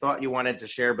you thought you wanted to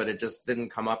share, but it just didn't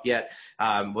come up yet,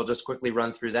 we'll just quickly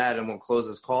run through that and we'll close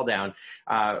this call down.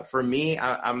 For me,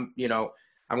 I'm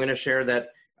going to share that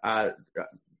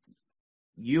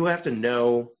you have to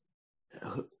know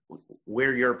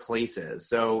where your place is.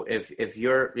 So if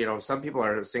you're, some people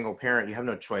are a single parent, you have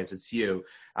no choice, it's you.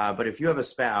 But if you have a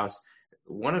spouse,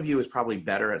 one of you is probably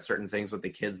better at certain things with the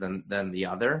kids than the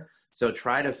other. So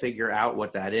try to figure out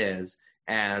what that is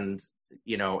and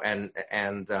shine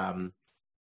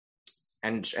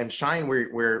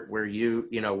where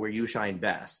you shine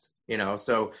best,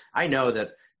 So I know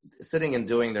that sitting and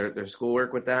doing their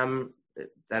schoolwork with them,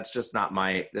 that's just not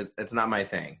it's not my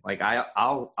thing. Like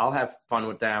I'll have fun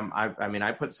with them.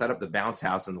 I set up the bounce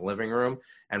house in the living room,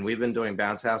 and we've been doing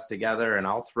bounce house together, and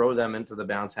I'll throw them into the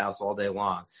bounce house all day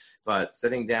long. But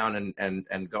sitting down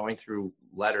and going through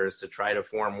letters to try to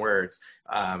form words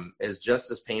is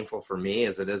just as painful for me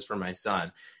as it is for my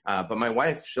son. But my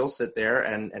wife, she'll sit there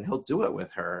and he'll do it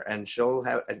with her, and she'll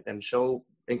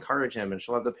encourage him, and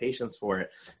she'll have the patience for it.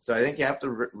 So I think you have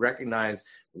to recognize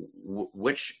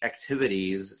which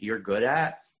activities you're good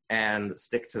at and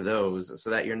stick to those, so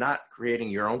that you're not creating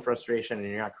your own frustration and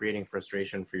you're not creating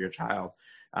frustration for your child.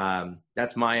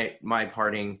 That's my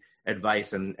parting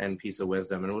advice and piece of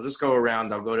wisdom. And we'll just go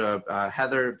around. I'll go to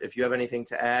Heather. If you have anything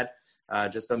to add,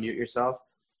 just unmute yourself.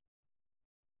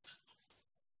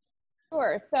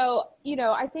 Sure. So,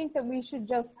 I think that we should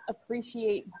just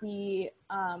appreciate the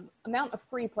amount of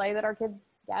free play that our kids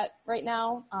get right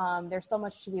now. There's so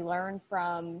much to be learned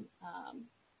from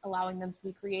allowing them to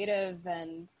be creative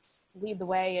and to lead the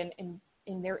way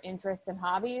in their interests and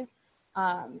hobbies.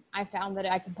 I found that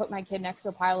I can put my kid next to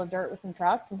a pile of dirt with some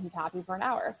trucks, and he's happy for an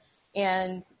hour.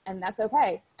 And that's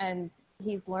okay. And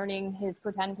he's learning his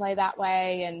pretend play that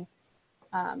way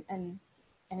and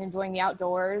enjoying the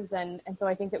outdoors. And so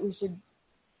I think that we should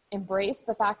embrace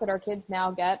the fact that our kids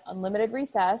now get unlimited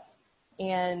recess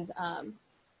and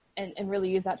really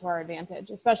use that to our advantage,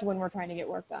 especially when we're trying to get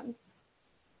work done.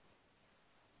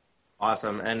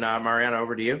 Awesome. And Mariana,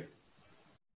 over to you.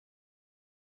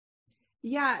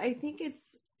 Yeah, I think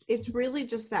it's really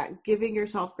just that, giving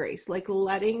yourself grace, like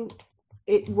letting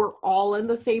it, we're all in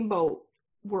the same boat.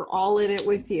 We're all in it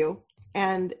with you.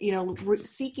 And,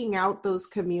 seeking out those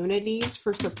communities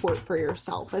for support for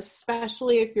yourself,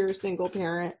 especially if you're a single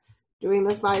parent doing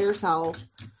this by yourself,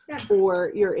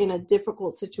 or you're in a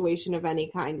difficult situation of any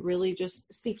kind, really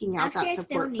just seeking out that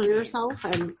support for yourself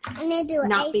and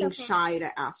not being shy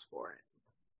to ask for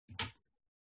it.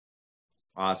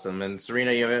 Awesome. And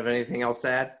Serena, you have anything else to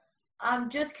add?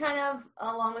 Just kind of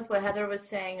along with what Heather was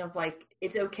saying of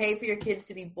it's okay for your kids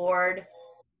to be bored.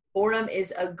 Boredom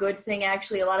is a good thing.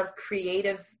 Actually, a lot of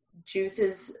creative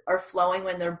juices are flowing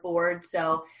when they're bored.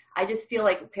 So I just feel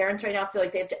like parents right now feel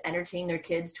like they have to entertain their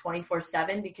kids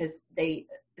 24/7 because they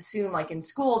assume in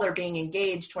school they're being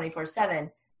engaged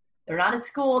 24/7. They're not at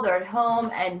school, they're at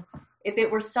home. And if it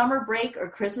were summer break or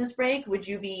Christmas break, would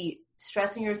you be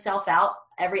stressing yourself out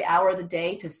every hour of the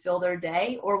day to fill their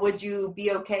day? Or would you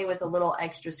be okay with a little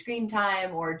extra screen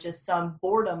time or just some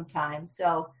boredom time?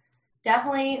 So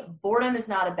definitely boredom is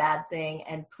not a bad thing.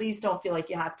 And please don't feel like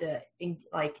you have to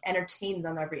entertain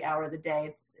them every hour of the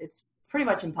day. It's pretty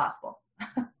much impossible.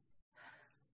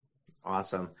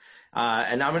 Awesome.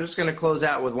 And I'm just going to close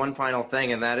out with one final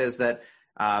thing. And that is that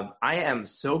I am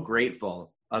so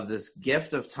grateful of this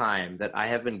gift of time that I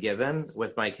have been given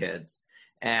with my kids.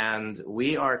 And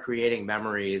we are creating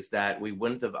memories that we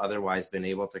wouldn't have otherwise been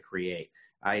able to create.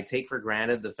 I take for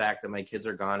granted the fact that my kids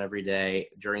are gone every day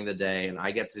during the day, and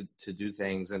I get to do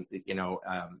things and,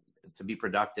 to be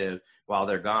productive while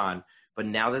they're gone. But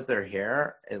now that they're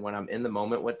here, and when I'm in the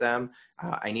moment with them,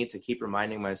 I need to keep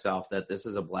reminding myself that this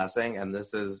is a blessing and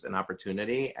this is an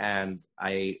opportunity, and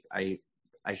I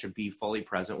should be fully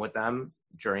present with them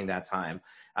during that time.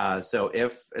 So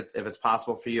if it's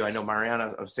possible for you, I know Mariana,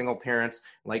 of single parents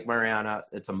like Mariana,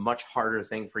 it's a much harder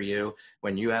thing for you.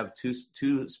 When you have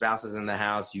two spouses in the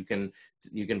house, you can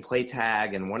play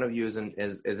tag, and one of you is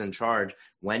in charge.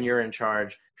 When you're in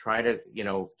charge, try to,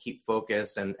 keep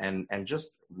focused and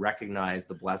just recognize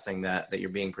the blessing that you're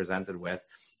being presented with.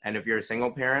 And if you're a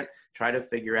single parent, try to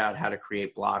figure out how to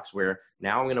create blocks where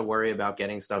now I'm going to worry about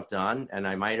getting stuff done, and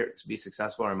I might be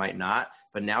successful or I might not,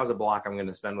 but now's a block I'm going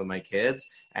to spend with my kids,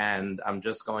 and I'm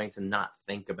just going to not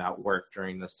think about work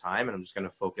during this time, and I'm just going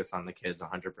to focus on the kids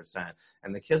 100%.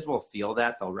 And the kids will feel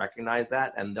that, they'll recognize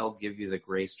that, and they'll give you the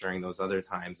grace during those other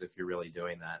times if you're really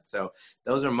doing that. So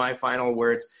those are my final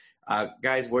words.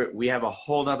 Guys, we have a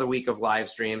whole nother week of live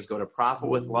streams. Go to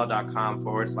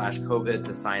profitwithlaw.com/COVID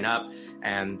to sign up.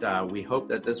 And we hope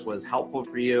that this was helpful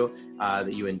for you,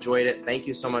 that you enjoyed it. Thank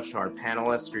you so much to our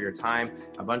panelists for your time.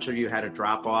 A bunch of you had to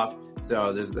drop off.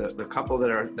 So there's the couple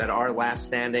that are last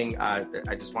standing.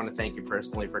 I just want to thank you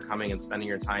personally for coming and spending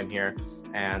your time here.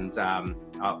 And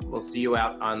we'll see you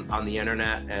out on the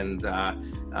internet. And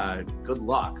good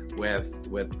luck with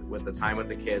the time with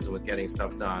the kids and with getting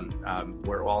stuff done.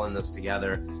 We're all in this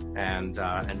together and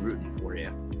rooting for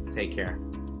you. Take care.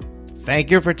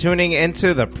 Thank you for tuning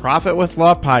into the Profit with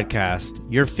Law podcast.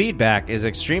 Your feedback is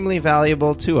extremely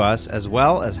valuable to us, as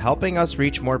well as helping us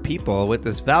reach more people with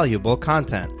this valuable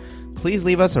content. Please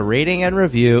leave us a rating and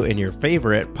review in your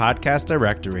favorite podcast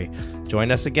directory.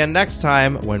 Join us again next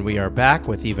time when we are back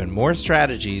with even more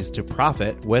strategies to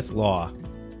profit with law.